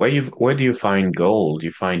 Where do you find gold?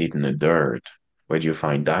 You find it in the dirt. Where do you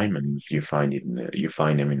find diamonds? You find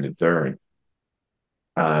them in the dirt.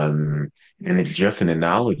 Um, and it's just an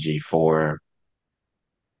analogy for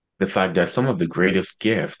the fact that some of the greatest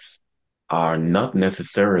gifts are not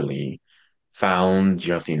necessarily found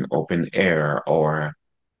just in open air or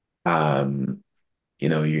um,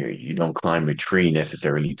 you don't climb a tree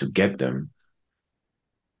necessarily to get them.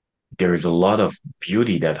 There is a lot of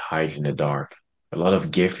beauty that hides in the dark, a lot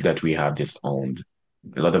of gifts that we have disowned,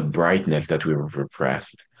 a lot of brightness that we've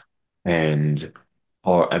repressed. And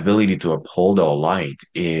our ability to uphold our light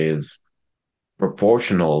is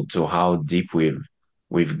proportional to how deep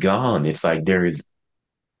we've gone. It's like there is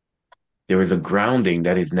a grounding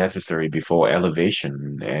that is necessary before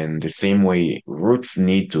elevation. And the same way roots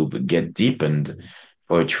need to get deepened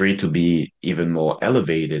for a tree to be even more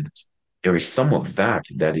elevated, there is some of that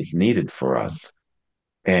that is needed for us.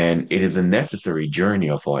 And it is a necessary journey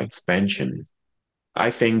of our expansion.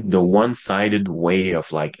 I think the one-sided way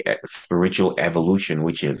of like spiritual evolution,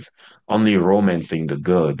 which is only romancing the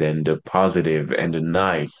good and the positive and the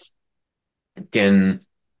nice, can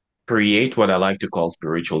create what I like to call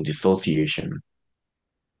spiritual dissociation.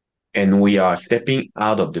 And we are stepping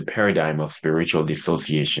out of the paradigm of spiritual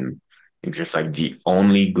dissociation. It's just like the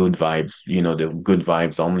only good vibes, the good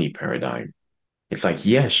vibes only paradigm. It's like,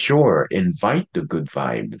 yeah, sure, invite the good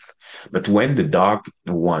vibes. But when the dark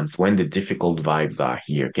ones, when the difficult vibes are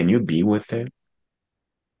here, can you be with it?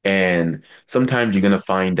 And sometimes you're gonna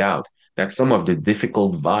find out that some of the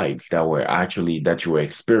difficult vibes that you were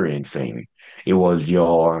experiencing, it was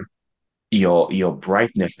your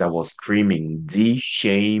brightness that was screaming,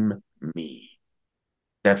 de-shame me.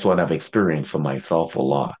 That's what I've experienced for myself a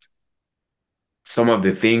lot. Some of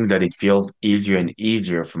the things that it feels easier and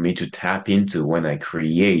easier for me to tap into when I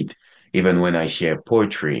create, even when I share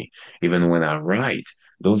poetry, even when I write,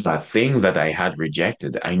 those are things that I had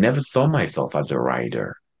rejected. I never saw myself as a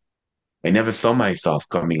writer. I never saw myself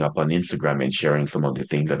coming up on Instagram and sharing some of the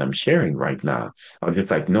things that I'm sharing right now. I was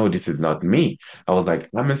just like, no, this is not me. I was like,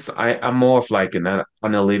 I'm more of like an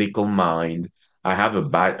analytical mind. I have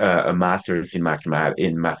a master's in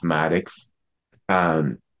mathematics.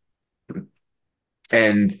 Um,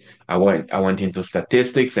 and I went into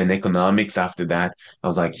statistics and economics after that. I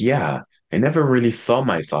was like, yeah, I never really saw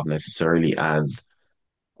myself necessarily as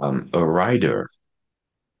a writer.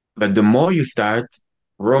 But the more you start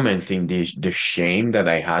romancing the shame that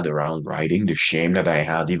I had around writing, the shame that I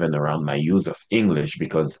had even around my use of English,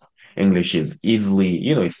 because English is easily,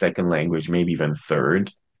 a second language, maybe even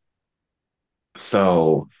third.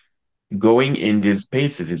 So going in these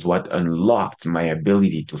spaces is what unlocked my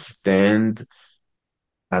ability to stand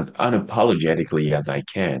as unapologetically as I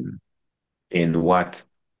can in what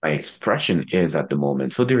my expression is at the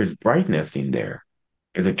moment. So there is brightness in there.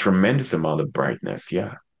 There's a tremendous amount of brightness.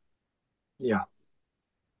 Yeah. Yeah.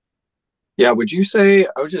 Yeah. Would you say,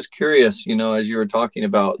 I was just curious, as you were talking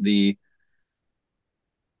about the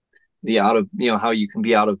out of, how you can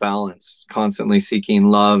be out of balance, constantly seeking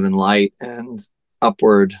love and light and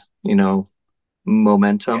upward, Yeah.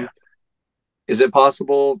 momentum. Is it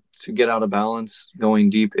possible to get out of balance going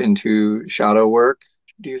deep into shadow work,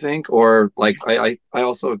 do you think? Or like I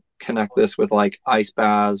also connect this with like ice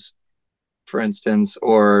baths, for instance,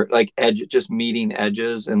 or like edge just meeting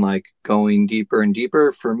edges and like going deeper and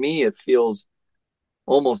deeper. For me, it feels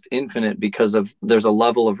almost infinite because of there's a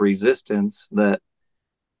level of resistance that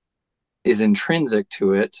is intrinsic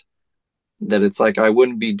to it, that it's like I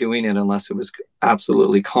wouldn't be doing it unless it was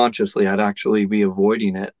absolutely consciously. I'd actually be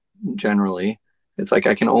avoiding it generally. It's like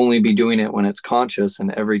I can only be doing it when it's conscious,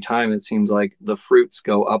 and every time it seems like the fruits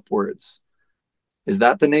go upwards. Is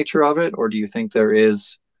that the nature of it, or do you think there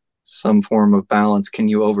is some form of balance? Can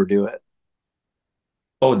you overdo it?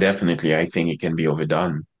 Oh, definitely. I think it can be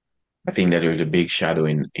overdone. I think that there's a big shadow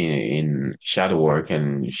in shadow work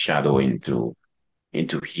and shadow into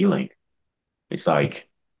healing. It's like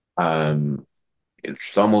um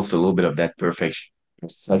it's almost a little bit of that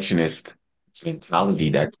perfectionist mentality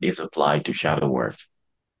that is applied to shadow work.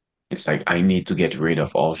 It's like I need to get rid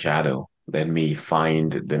of all shadow. Let me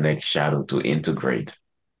find the next shadow to integrate.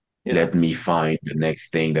 Yeah. Let me find the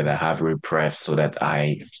next thing that I have repressed so that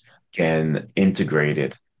I can integrate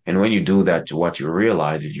it. And when you do that, what you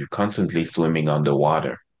realize is you're constantly swimming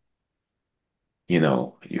underwater.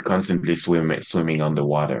 You're constantly swimming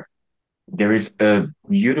underwater. There is a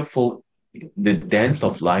beautiful, the dance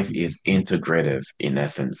of life is integrative in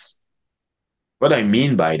essence. What I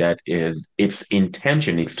mean by that is its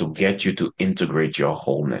intention is to get you to integrate your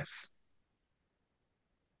wholeness.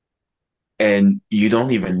 And you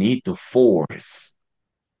don't even need to force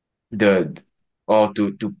the or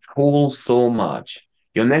to pull so much.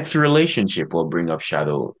 Your next relationship will bring up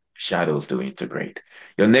shadows to integrate.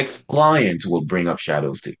 Your next client will bring up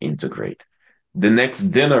shadows to integrate. The next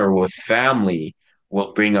dinner with family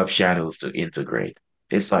will bring up shadows to integrate.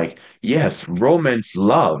 It's like, yes, romance,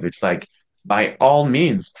 love. It's like, by all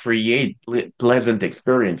means, create pleasant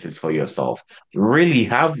experiences for yourself. Really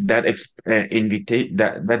have that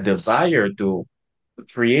that desire to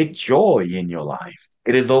create joy in your life.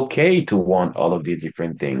 It is okay to want all of these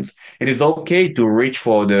different things. It is okay to reach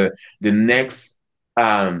for the next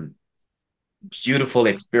um beautiful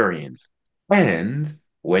experience. And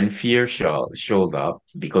when fear shows up,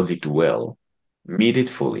 because it will, meet it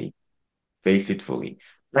fully, face it fully.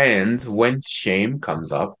 And when shame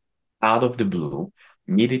comes up out of the blue,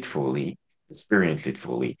 meet it fully, experience it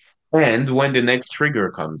fully. And when the next trigger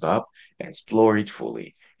comes up, explore it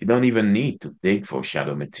fully. You don't even need to dig for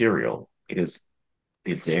shadow material. It's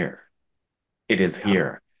there. It is Yeah.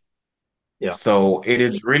 here. Yeah. So it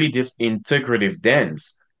is really this integrative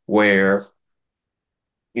dance where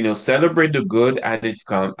celebrate the good as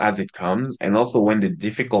it comes, and also when the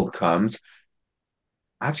difficult comes,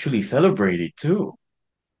 actually celebrate it too.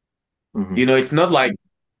 Hmm. It's not like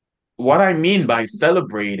what I mean by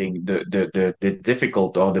celebrating the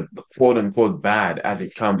difficult or the quote unquote bad as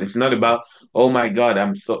it comes. It's not about, oh my God,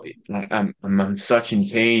 I'm such in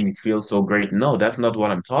pain, it feels so great. No, that's not what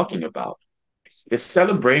I'm talking about. The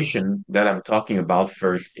celebration that I'm talking about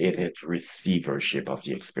first, it is receivership of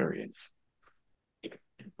the experience.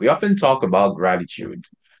 We often talk about gratitude,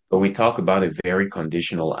 but we talk about a very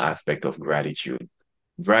conditional aspect of gratitude.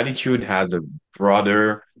 Gratitude has a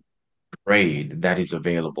broader grade that is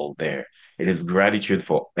available there. It is gratitude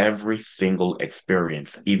for every single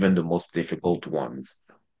experience, even the most difficult ones.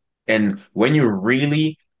 And when you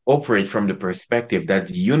really operate from the perspective that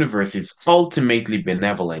the universe is ultimately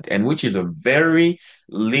benevolent, and which is a very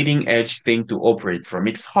leading edge thing to operate from,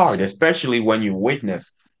 it's hard, especially when you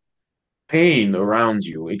witness pain around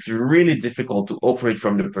you. It's really difficult to operate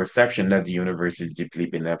from the perception that the universe is deeply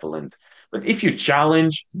benevolent. But if you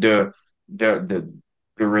challenge the the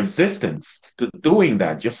the resistance to doing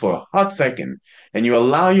that just for a hot second, and you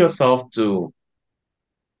allow yourself to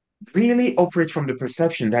really operate from the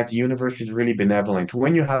perception that the universe is really benevolent,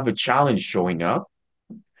 when you have a challenge showing up,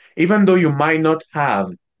 even though you might not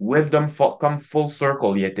have wisdom come full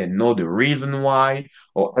circle yet and know the reason why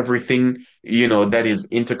or everything, that is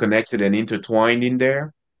interconnected and intertwined in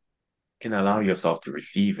there, can allow yourself to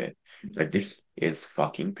receive it. Like, this is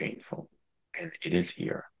fucking painful. And it is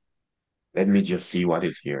here. Let me just see what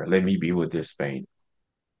is here. Let me be with this pain.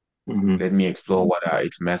 Hmm. Let me explore what are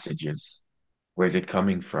its messages. Where is it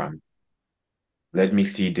coming from? Let me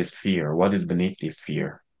see this fear. What is beneath this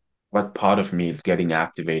fear? What part of me is getting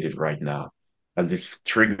activated right now as this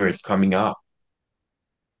trigger is coming up?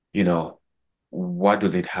 You know, what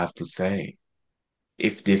does it have to say?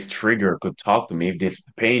 If this trigger could talk to me, if this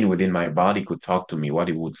pain within my body could talk to me, what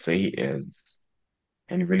it would say is,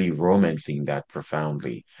 and really romancing that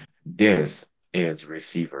profoundly. This is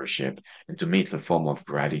receivership. And to me, it's a form of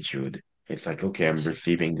gratitude. It's like, okay, I'm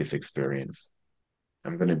receiving this experience.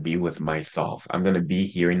 I'm going to be with myself. I'm going to be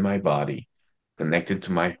here in my body, connected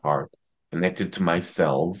to my heart, connected to my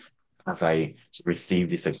cells as I receive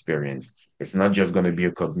this experience. It's not just going to be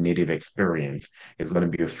a cognitive experience, it's going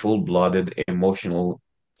to be a full-blooded emotional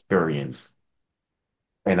experience.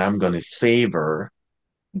 And I'm going to savor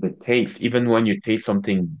the taste. Even when you taste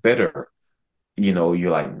something bitter, you're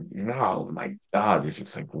like, wow, my God, it's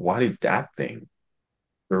just like, what is that thing?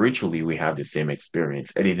 Spiritually, we have the same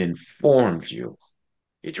experience, and it informs you.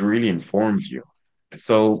 It really informs you.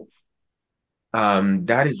 So,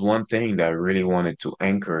 that is one thing that I really wanted to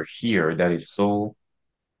anchor here that is so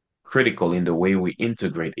critical in the way we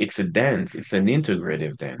integrate. It's a dance, it's an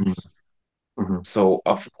integrative dance. Hmm. So,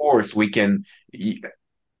 of course, we can,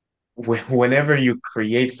 whenever you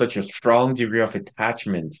create such a strong degree of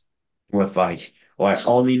attachment with, like, well, I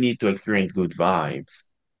only need to experience good vibes.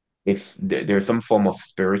 There's some form of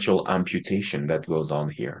spiritual amputation that goes on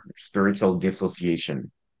here, spiritual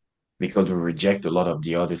dissociation, because we reject a lot of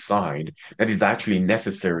the other side that is actually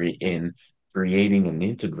necessary in creating an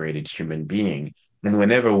integrated human being. And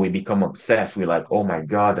whenever we become obsessed, we're like, oh my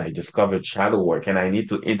God, I discovered shadow work and I need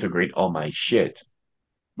to integrate all my shit.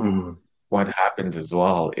 Hmm. What happens as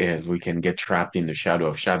well is we can get trapped in the shadow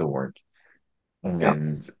of shadow work and Yeah.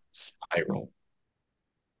 then spiral.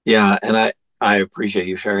 Yeah. And I appreciate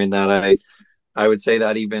you sharing that. I would say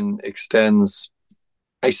that even extends,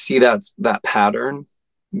 I see that pattern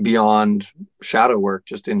beyond shadow work,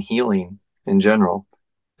 just in healing in general,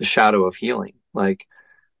 the shadow of healing. Like,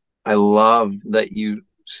 I love that you're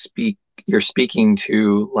speaking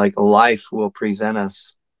to, like, life will present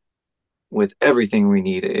us with everything we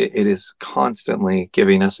need. It is constantly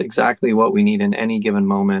giving us exactly what we need in any given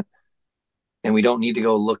moment. And we don't need to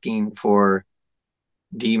go looking for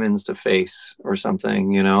demons to face or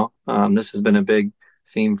something, you know? This has been a big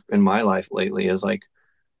theme in my life lately, is like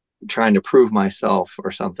trying to prove myself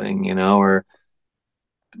or something, you know, or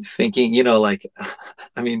thinking, you know, like,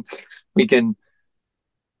 I mean, we can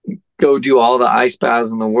go do all the ice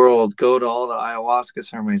baths in the world, go to all the ayahuasca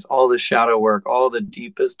ceremonies, all the shadow work, all the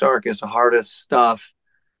deepest, darkest, hardest stuff,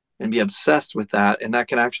 and be obsessed with that. And that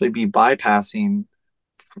can actually be bypassing,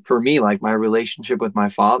 for me, like my relationship with my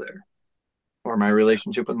father, or my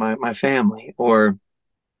relationship with my family, or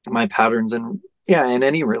my patterns in, yeah, in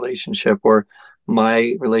any relationship, or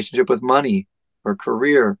my relationship with money or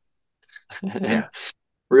career. And Yeah,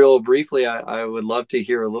 real briefly, I would love to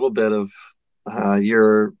hear a little bit of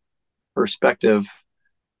your perspective.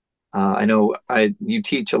 I know you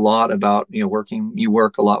teach a lot about, you know, you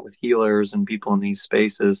work a lot with healers and people in these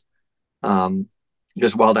spaces. Um,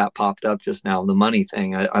 just while that popped up just now, the money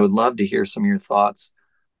thing, I would love to hear some of your thoughts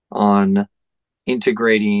on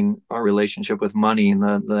integrating our relationship with money and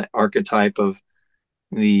the archetype of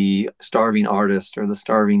the starving artist or the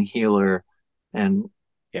starving healer. And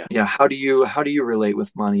yeah, yeah, how do you relate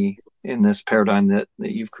with money in this paradigm that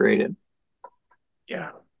you've created?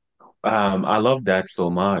 yeah. I love that so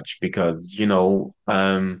much because,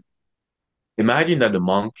 imagine that the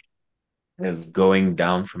monk is going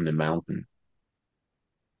down from the mountain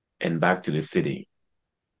and back to the city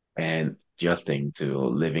and adjusting to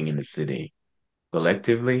living in the city.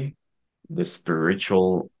 Collectively, the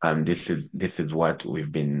spiritual, this is what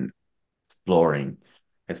we've been exploring,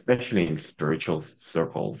 especially in spiritual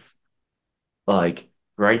circles. Like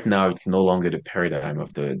right now, it's no longer the paradigm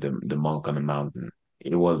of the monk on the mountain.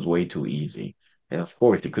 It was way too easy. And of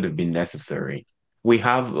course, it could have been necessary. We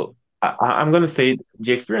have, I'm gonna say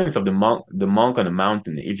the experience of the monk on the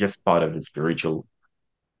mountain is just part of the spiritual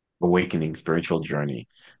awakening, spiritual journey.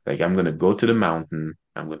 Like I'm gonna go to the mountain,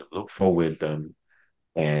 I'm gonna look for wisdom,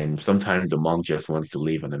 and sometimes the monk just wants to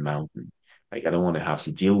live on the mountain. Like I don't want to have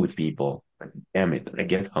to deal with people. Like, damn it, I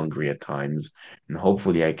get hungry at times, and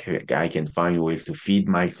hopefully I can find ways to feed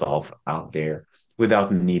myself out there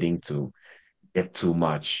without needing to get too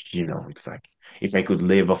much. It's like if I could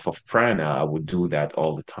live off of prana, I would do that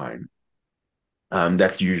all the time.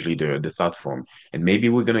 That's usually the thought form. And maybe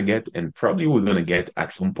we're gonna get, and probably we're gonna get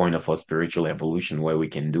at some point of our spiritual evolution where we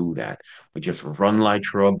can do that. We just run light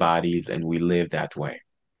through our bodies and we live that way.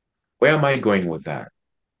 Where am I going with that?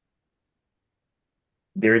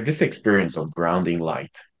 There is this experience of grounding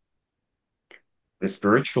light. The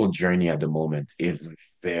spiritual journey at the moment is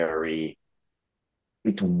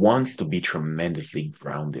it wants to be tremendously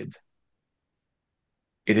grounded.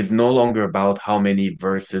 It is no longer about how many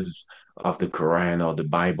verses of the Quran or the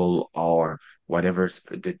Bible or whatever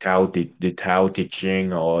the Tao Te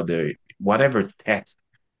Ching or the whatever text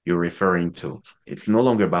you're referring to. It's no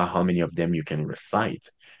longer about how many of them you can recite.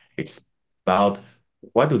 It's about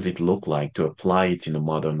what does it look like to apply it in the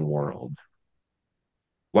modern world?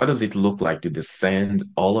 What does it look like to descend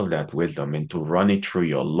all of that wisdom and to run it through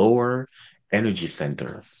your lower energy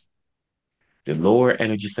centers? The lower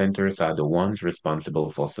energy centers are the ones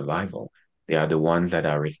responsible for survival. They are the ones that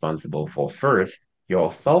are responsible for first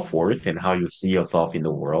your self-worth and how you see yourself in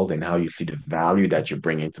the world and how you see the value that you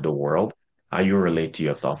bring into the world, how you relate to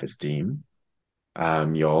your self-esteem,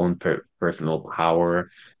 your own personal power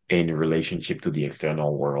in relationship to the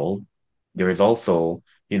external world. There is also,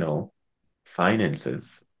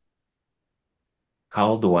 finances.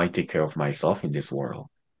 How do I take care of myself in this world?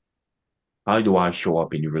 How do I show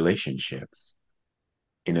up in relationships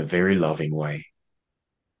in a very loving way?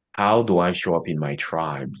 How do I show up in my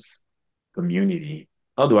tribes, community?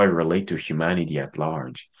 How do I relate to humanity at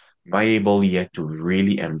large? Am I able yet to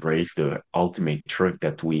really embrace the ultimate truth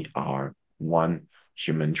that we are one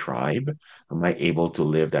human tribe? Am I able to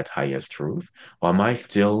live that highest truth? Or am I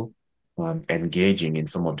still engaging in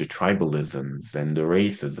some of the tribalisms and the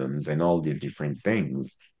racisms and all these different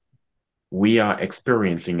things? We are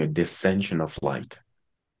experiencing a dissension of light.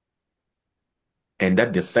 And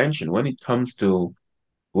that dissension, when it comes to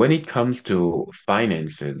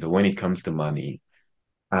finances, when it comes to money,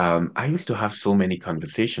 I used to have so many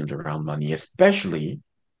conversations around money, especially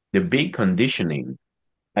the big conditioning.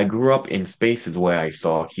 I grew up in spaces where I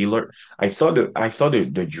saw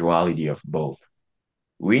the duality of both.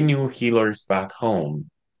 We knew healers back home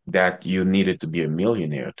that you needed to be a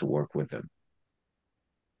millionaire to work with them.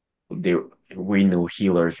 They, we knew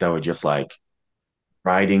healers that were just like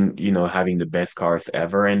riding, having the best cars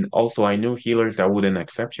ever. And also, I knew healers that wouldn't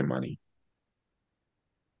accept your money.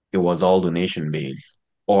 It was all donation based.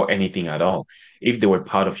 or anything at all. If they were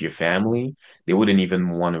part of your family, they wouldn't even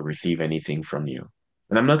want to receive anything from you.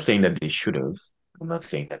 And I'm not saying that they should have. I'm not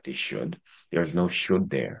saying that they should. There's no should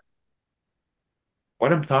there.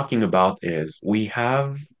 What I'm talking about is we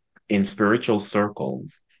have in spiritual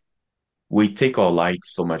circles, we take our light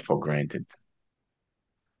so much for granted.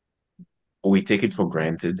 We take it for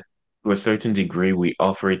granted. To a certain degree, we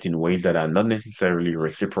offer it in ways that are not necessarily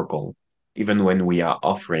reciprocal, even when we are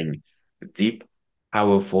offering deep,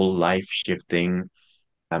 powerful, life-shifting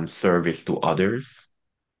service to others.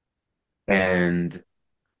 And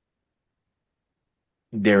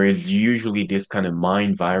there is usually this kind of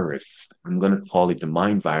mind virus. I'm going to call it the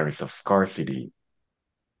mind virus of scarcity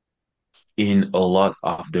in a lot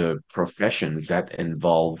of the professions that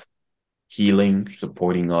involve healing,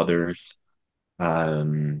 supporting others,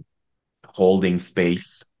 um, holding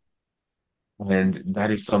space. And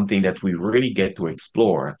that is something that we really get to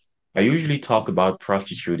explore. I usually talk about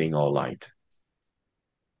prostituting our light,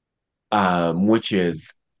 which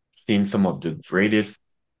is seeing some of the greatest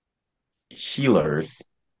healers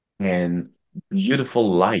and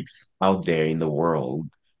beautiful lights out there in the world.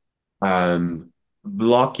 Um,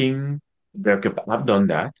 blocking I've done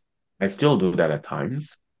that. I still do that at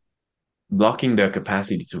times, blocking their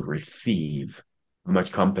capacity to receive how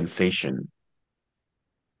much compensation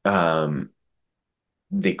um,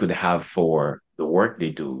 they could have for the work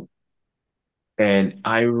they do. And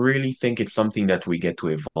I really think it's something that we get to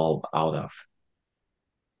evolve out of.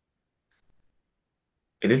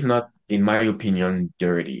 It is not, in my opinion,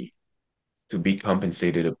 dirty to be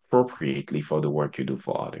compensated appropriately for the work you do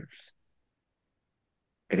for others.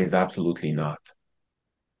 It is absolutely not.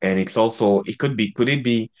 And it's also, could it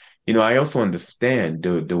be, I also understand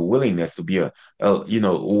the willingness to be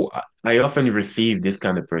I often receive this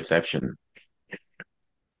kind of perception.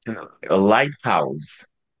 A lighthouse,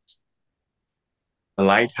 a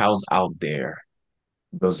lighthouse out there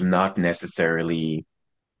does not necessarily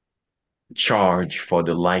charge for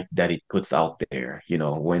the light that it puts out there.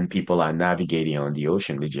 When people are navigating on the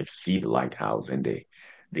ocean, they just see the lighthouse and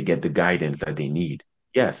they get the guidance that they need.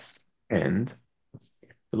 Yes. And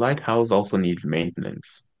the lighthouse also needs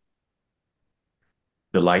maintenance.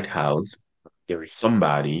 The lighthouse, there is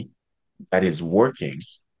somebody that is working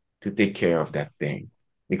to take care of that thing.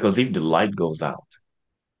 Because if the light goes out,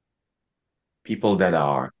 people that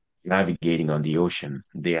are navigating on the ocean,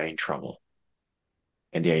 they are in trouble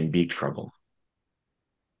and they're in big trouble.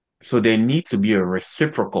 So there needs to be a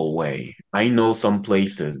reciprocal way. I know some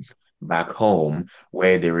places back home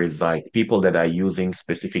where there is like people that are using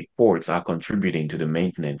specific ports are contributing to the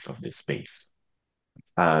maintenance of the space.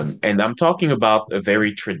 And I'm talking about a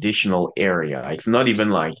very traditional area. It's not even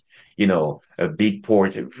like, a big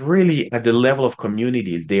port. Really, at the level of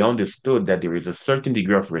communities, they understood that there is a certain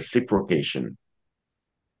degree of reciprocation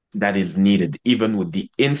that is needed, even with the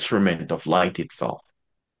instrument of light itself.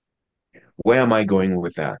 Where am I going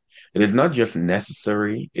with that? It is not just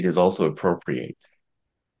necessary, it is also appropriate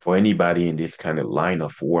for anybody in this kind of line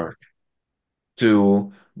of work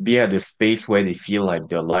to be at a space where they feel like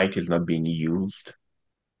their light is not being used,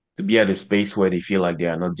 to be at a space where they feel like they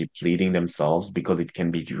are not depleting themselves because it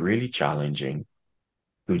can be really challenging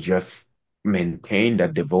to just maintain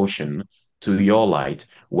that devotion to your light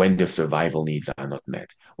when the survival needs are not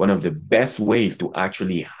met. One of the best ways to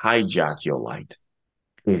actually hijack your light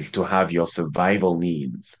is to have your survival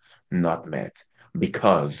needs not met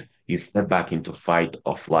because you step back into fight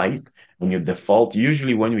of life and you default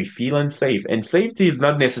usually when we feel unsafe. And safety is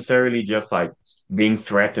not necessarily just like being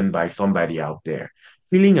threatened by somebody out there.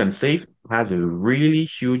 Feeling unsafe has a really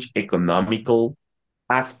huge economical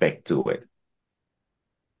aspect to it.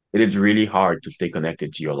 It is really hard to stay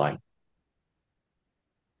connected to your life.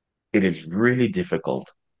 It is really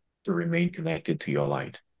difficult to remain connected to your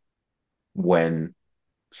light when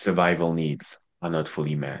survival needs are not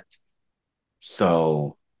fully met.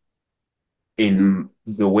 So, in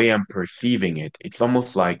the way I'm perceiving it, it's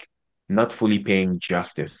almost like not fully paying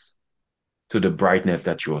justice to the brightness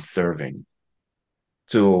that you're serving,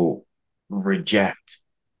 to reject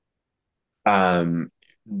the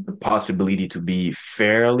possibility to be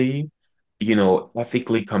fairly,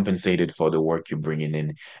 ethically compensated for the work you're bringing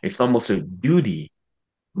in. It's almost a duty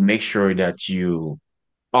to make sure that you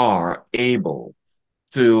are able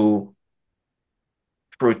to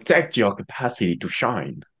protect your capacity to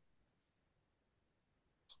shine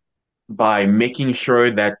by making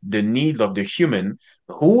sure that the needs of the human,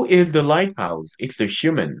 who is the lighthouse? It's the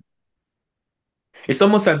human. It's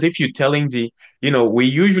almost as if you're telling we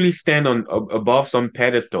usually stand above some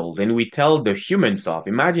pedestals and we tell the human self,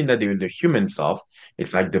 imagine that there is a human self.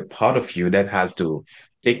 It's like the part of you that has to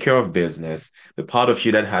take care of business, the part of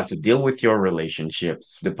you that has to deal with your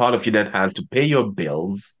relationships, the part of you that has to pay your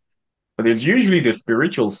bills. But it's usually the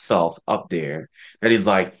spiritual self up there that is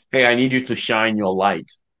like, hey, I need you to shine your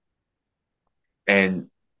light. And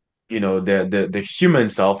the human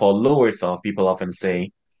self or lower self, people often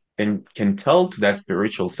say, and can tell to that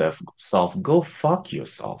spiritual self, go fuck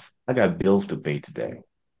yourself. I got bills to pay today,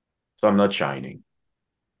 so I'm not shining.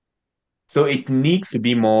 So it needs to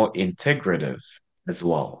be more integrative as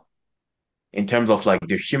well in terms of like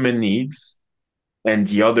the human needs and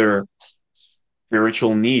the other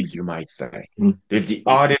spiritual needs, you might say. Mm. There's the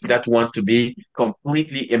artist that wants to be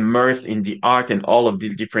completely immersed in the art and all of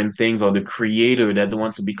the different things, or the creator that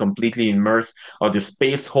wants to be completely immersed, or the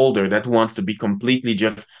space holder that wants to be completely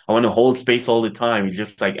just, I want to hold space all the time. It's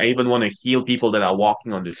just like, I even want to heal people that are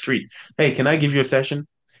walking on the street. Hey, can I give you a session?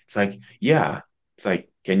 It's like, yeah. It's like,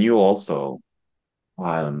 can you also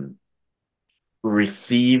um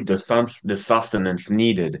receive the sustenance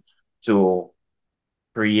needed to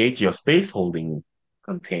create your space holding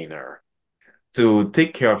container, to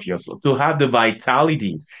take care of yourself, to have the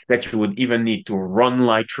vitality that you would even need to run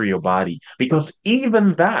light through your body. Because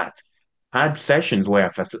even that, I had sessions where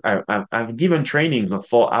I've given trainings of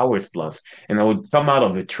 4 hours plus, and I would come out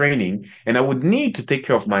of the training and I would need to take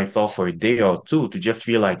care of myself for a day or two to just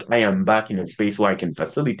feel like I am back in a space where I can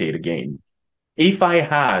facilitate again. If I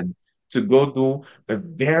had to go do a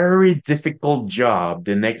very difficult job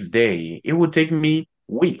the next day, it would take me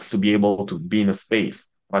weeks to be able to be in a space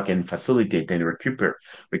where I can facilitate and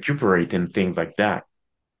recuperate and things like that.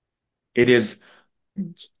 It is,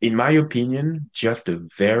 in my opinion, just a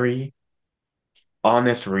very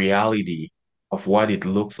honest reality of what it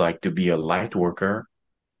looks like to be a light worker,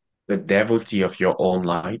 the devotee of your own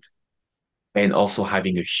light, and also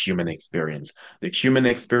having a human experience. The human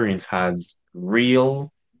experience has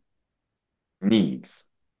real needs.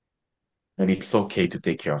 And it's okay to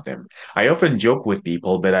take care of them. I often joke with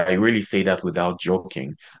people, but I really say that without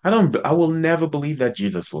joking. I will never believe that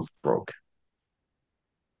Jesus was broke.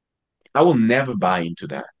 I will never buy into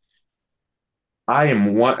that. I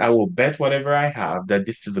will bet whatever I have that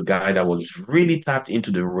this is a guy that was really tapped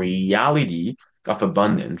into the reality of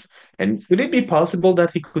abundance. And could it be possible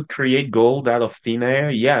that he could create gold out of thin air?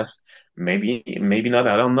 Yes. Maybe not.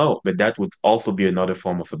 I don't know. But that would also be another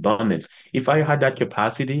form of abundance. If I had that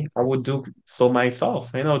capacity, I would do so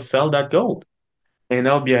myself and I would sell that gold. And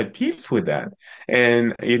I'll be at peace with that.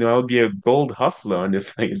 And I'll be a gold hustler on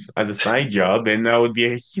this as a side job, and I would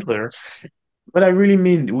be a healer. But I really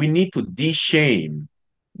mean we need to de-shame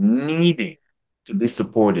needing to be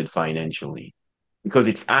supported financially because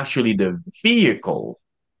it's actually the vehicle,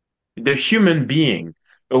 the human being,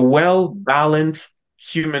 a well-balanced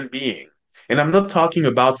human being. And I'm not talking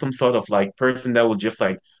about some sort of like person that will just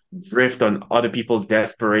like drift on other people's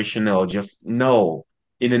desperation or just no,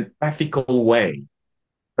 in an ethical way.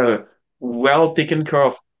 A well taken care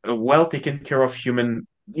of, a well taken care of human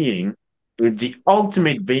being is the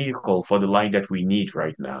ultimate vehicle for the life that we need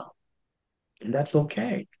right now. And that's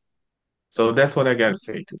okay. So that's what I got to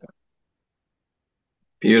say to that.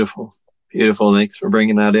 Beautiful. Beautiful. Thanks for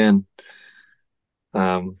bringing that in.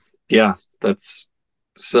 Um, yeah, that's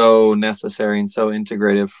so necessary and so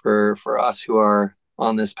integrative for us who are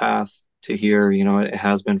on this path to hear. It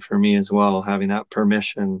has been for me as well, having that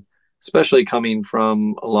permission, especially coming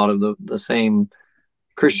from a lot of the same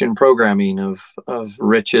Christian programming of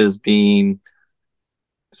riches being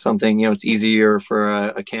something. It's easier for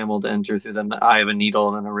a camel to enter through the eye of a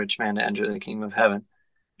needle than a rich man to enter the kingdom of heaven,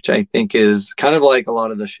 which I think is kind of like a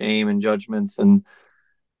lot of the shame and judgments and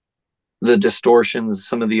the distortions,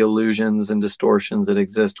 some of the illusions and distortions that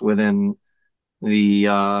exist within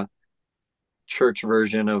the church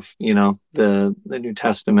version of the New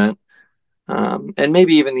Testament, and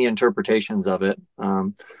maybe even the interpretations of it.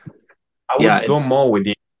 I Yeah, would go it's more with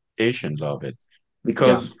the implications of it yeah,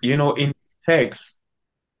 because, in text,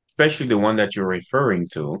 especially the one that you're referring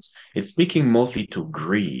to, it's speaking mostly to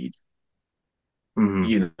greed, mm-hmm,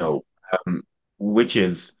 you know, um, which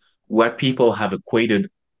is what people have equated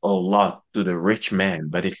a lot to the rich man,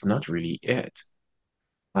 but it's not really it.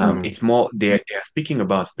 mm-hmm, It's more they're speaking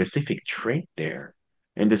about specific trait there.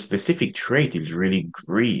 And the specific trait is really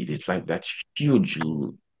greed. It's like that huge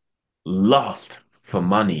lust for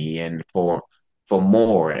money and for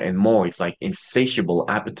more and more. It's like insatiable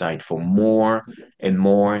appetite for more and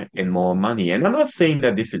more and more money. And I'm not saying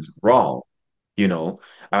that this is wrong, you know.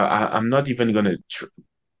 I'm not even gonna tr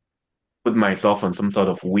put myself on some sort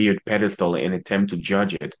of weird pedestal and attempt to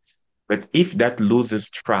judge it. But if that loses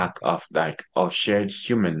track of like our shared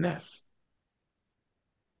humanness,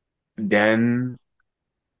 then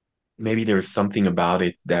maybe there's something about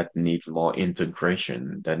it that needs more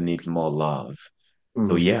integration, that needs more love.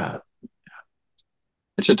 So Mhm. yeah,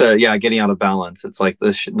 It's just yeah, getting out of balance. It's like the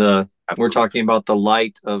we're absolutely. talking about the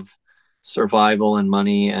light of survival and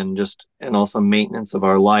money and just and also maintenance of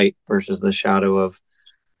our light versus the shadow of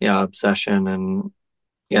yeah obsession and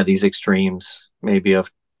yeah these extremes maybe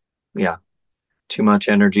of yeah too much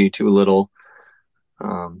energy, too little.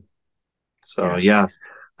 Um, so Yeah.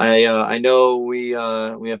 yeah, I know we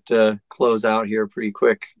have to close out here pretty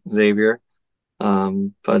quick, Xavier.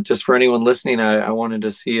 But just for anyone listening, I wanted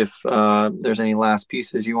to see if there's any last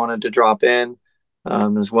pieces you wanted to drop in,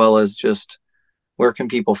 as well as just where can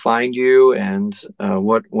people find you and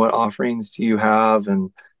what offerings do you have,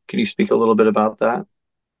 and can you speak a little bit about that?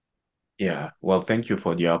 Yeah. Well, thank you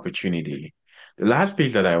for the opportunity. The last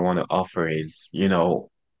piece that I want to offer is,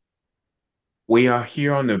 we are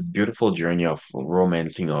here on a beautiful journey of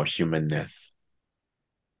romancing our humanness.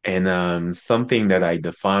 And something that I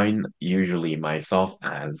define usually myself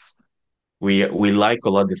as we like a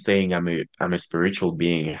lot the saying I'm a spiritual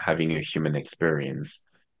being having a human experience.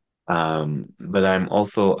 But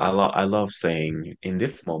I love saying in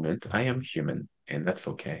this moment I am human, and that's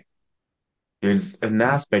okay. There's an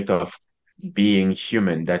aspect of being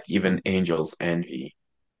human that even angels envy.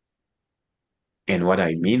 And what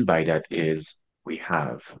I mean by that is we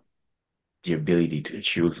have the ability to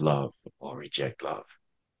choose love or reject love.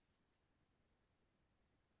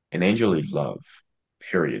 An angel is love,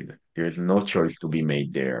 period. There's no choice to be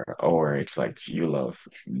made there, or it's like you love,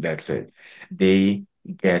 that's it. They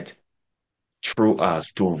get through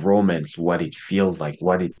us to romance what it feels like,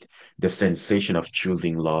 the sensation of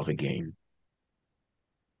choosing love again,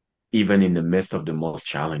 even in the midst of the most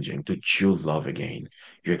challenging, to choose love again.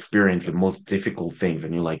 You experience the most difficult things,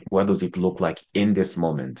 and you're like, what does it look like in this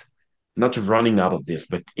moment? Not running out of this,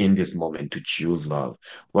 but in this moment to choose love.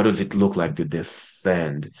 What does it look like to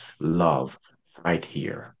descend love right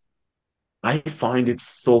here? I find it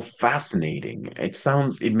so fascinating.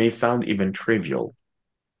 It may sound even trivial.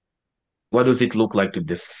 What does it look like to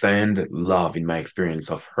descend love in my experience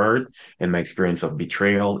of hurt, in my experience of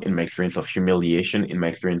betrayal, in my experience of humiliation, in my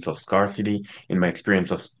experience of scarcity, in my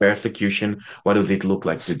experience of persecution? What does it look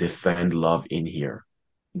like to descend love in here?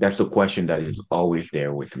 That's the question that is always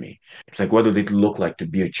there with me. It's like, what does it look like to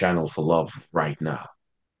be a channel for love right now?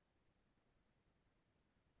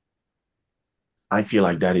 I feel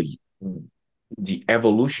like that is the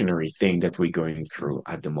evolutionary thing that we're going through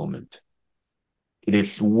at the moment. It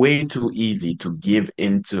is way too easy to give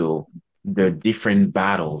into the different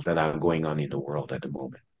battles that are going on in the world at the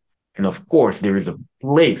moment. And of course, there is a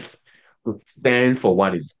place to stand for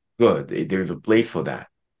what is good. There's a place for that,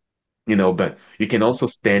 but you can also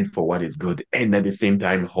stand for what is good and at the same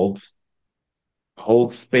time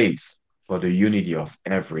hold space for the unity of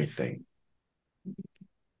everything.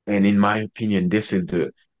 And in my opinion, this is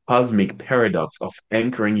the cosmic paradox of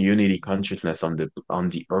anchoring unity consciousness on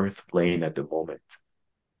the earth plane at the moment.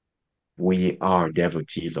 We are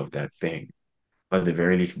devotees of that thing, at the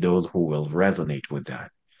very least, those who will resonate with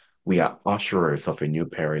that. We are usherers of a new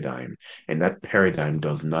paradigm, and that paradigm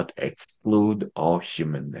does not exclude all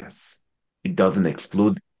humanness. It doesn't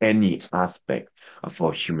exclude any aspect of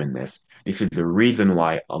our humanness. This is the reason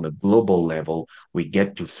why, on a global level, we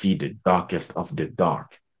get to see the darkest of the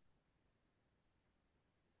dark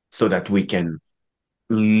so that we can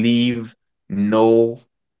leave no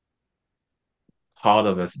part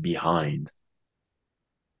of us behind.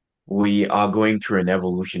 We are going through an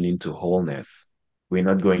evolution into wholeness. We're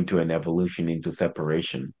not going to an evolution into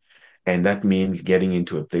separation. And that means getting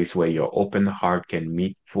into a place where your open heart can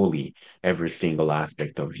meet fully every single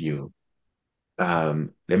aspect of you. Let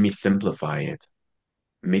me simplify it.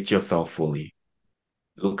 Meet yourself fully.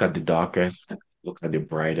 Look at the darkest, look at the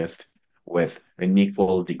brightest, with an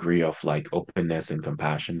equal degree of like openness and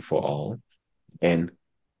compassion for all. And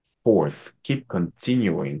fourth, keep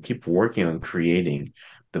continuing, keep working on creating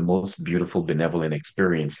the most beautiful, benevolent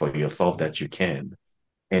experience for yourself that you can.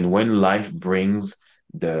 And when life brings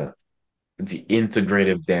the the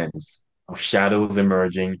integrative dance of shadows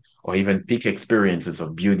emerging or even peak experiences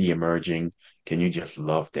of beauty emerging, can you just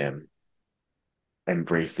love them,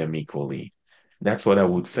 embrace them equally? That's what I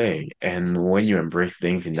would say. And when you embrace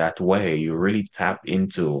things in that way, you really tap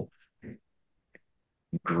into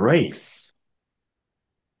grace.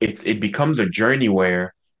 It becomes a journey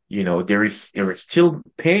where, there is still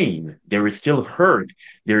pain, there is still hurt,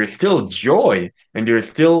 there is still joy, and there is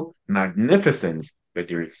still magnificence, but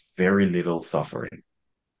there is very little suffering.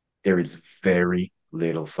 There is very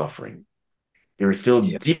little suffering. There is still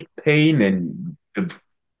Yeah. deep pain and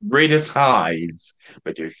greatest highs,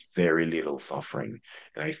 but there's very little suffering.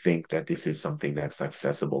 And I think that this is something that's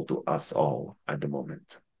accessible to us all at the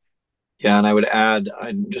moment. Yeah, and I would add,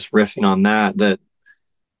 I'm just riffing on that, that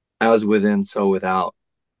as within, so without.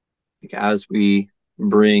 Like as we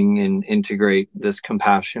bring and integrate this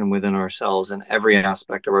compassion within ourselves and every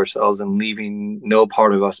aspect of ourselves and leaving no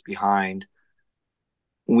part of us behind,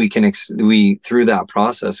 we can we through that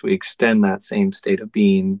process we extend that same state of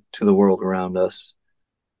being to the world around us.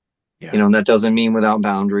 You Yeah, know, and that doesn't mean without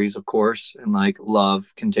boundaries, of course, and like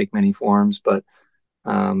love can take many forms, but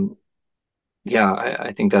um yeah,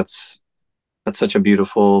 I think that's such a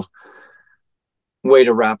beautiful way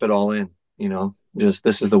to wrap it all in, you know, just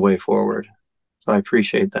this is the way forward. So I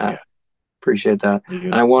appreciate that. yeah. Appreciate that. You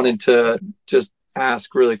And I as wanted well. to just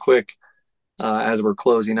ask really quick, as we're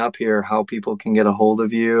closing up here, how people can get a hold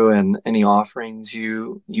of you and any offerings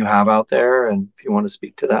you have out there, and if you want to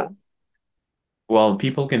speak to that. Well,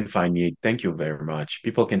 people can find me. Thank you very much.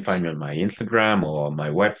 People can find me on my Instagram or my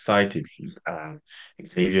website.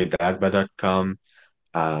 It's xavierdagba.com.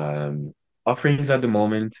 Um, Offerings at the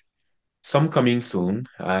moment, some coming soon.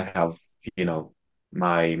 I have, you know,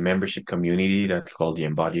 my membership community that's called the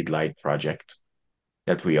Embodied Light Project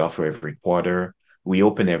that we offer every quarter. We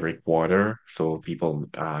open every quarter, so people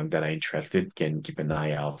that are interested can keep an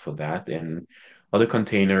eye out for that. And other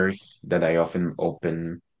containers that I often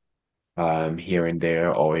open here and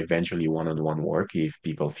there, or eventually one-on-one work if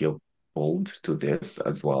people feel pulled to this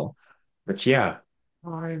as well. But yeah,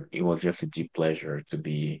 it was just a deep pleasure to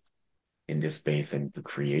be in this space and to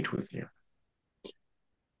create with you.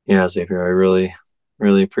 Yeah, Xavier, I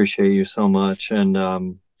really appreciate you so much. And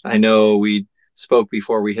I know we spoke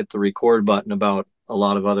before we hit the record button about a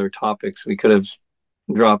lot of other topics we could have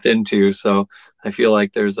dropped into. So I feel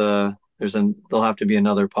like there'll have to be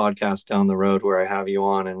another podcast down the road where I have you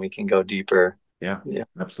on and we can go deeper. Yeah, Yeah,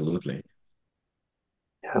 absolutely.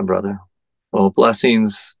 yeah, brother. Well,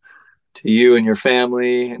 blessings to you and your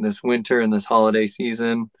family in this winter and this holiday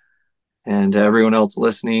season, and to everyone else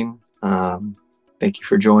listening. Thank you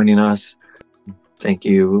for joining us. Thank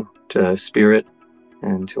you to Spirit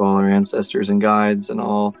and to all our ancestors and guides and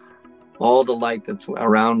all the light that's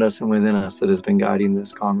around us and within us that has been guiding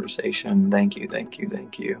this conversation. Thank you, thank you,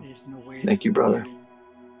 thank you. Thank you, brother.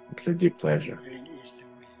 It's a deep pleasure.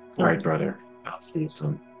 All All right, right. brother. I'll see you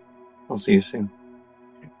soon. I'll see you soon.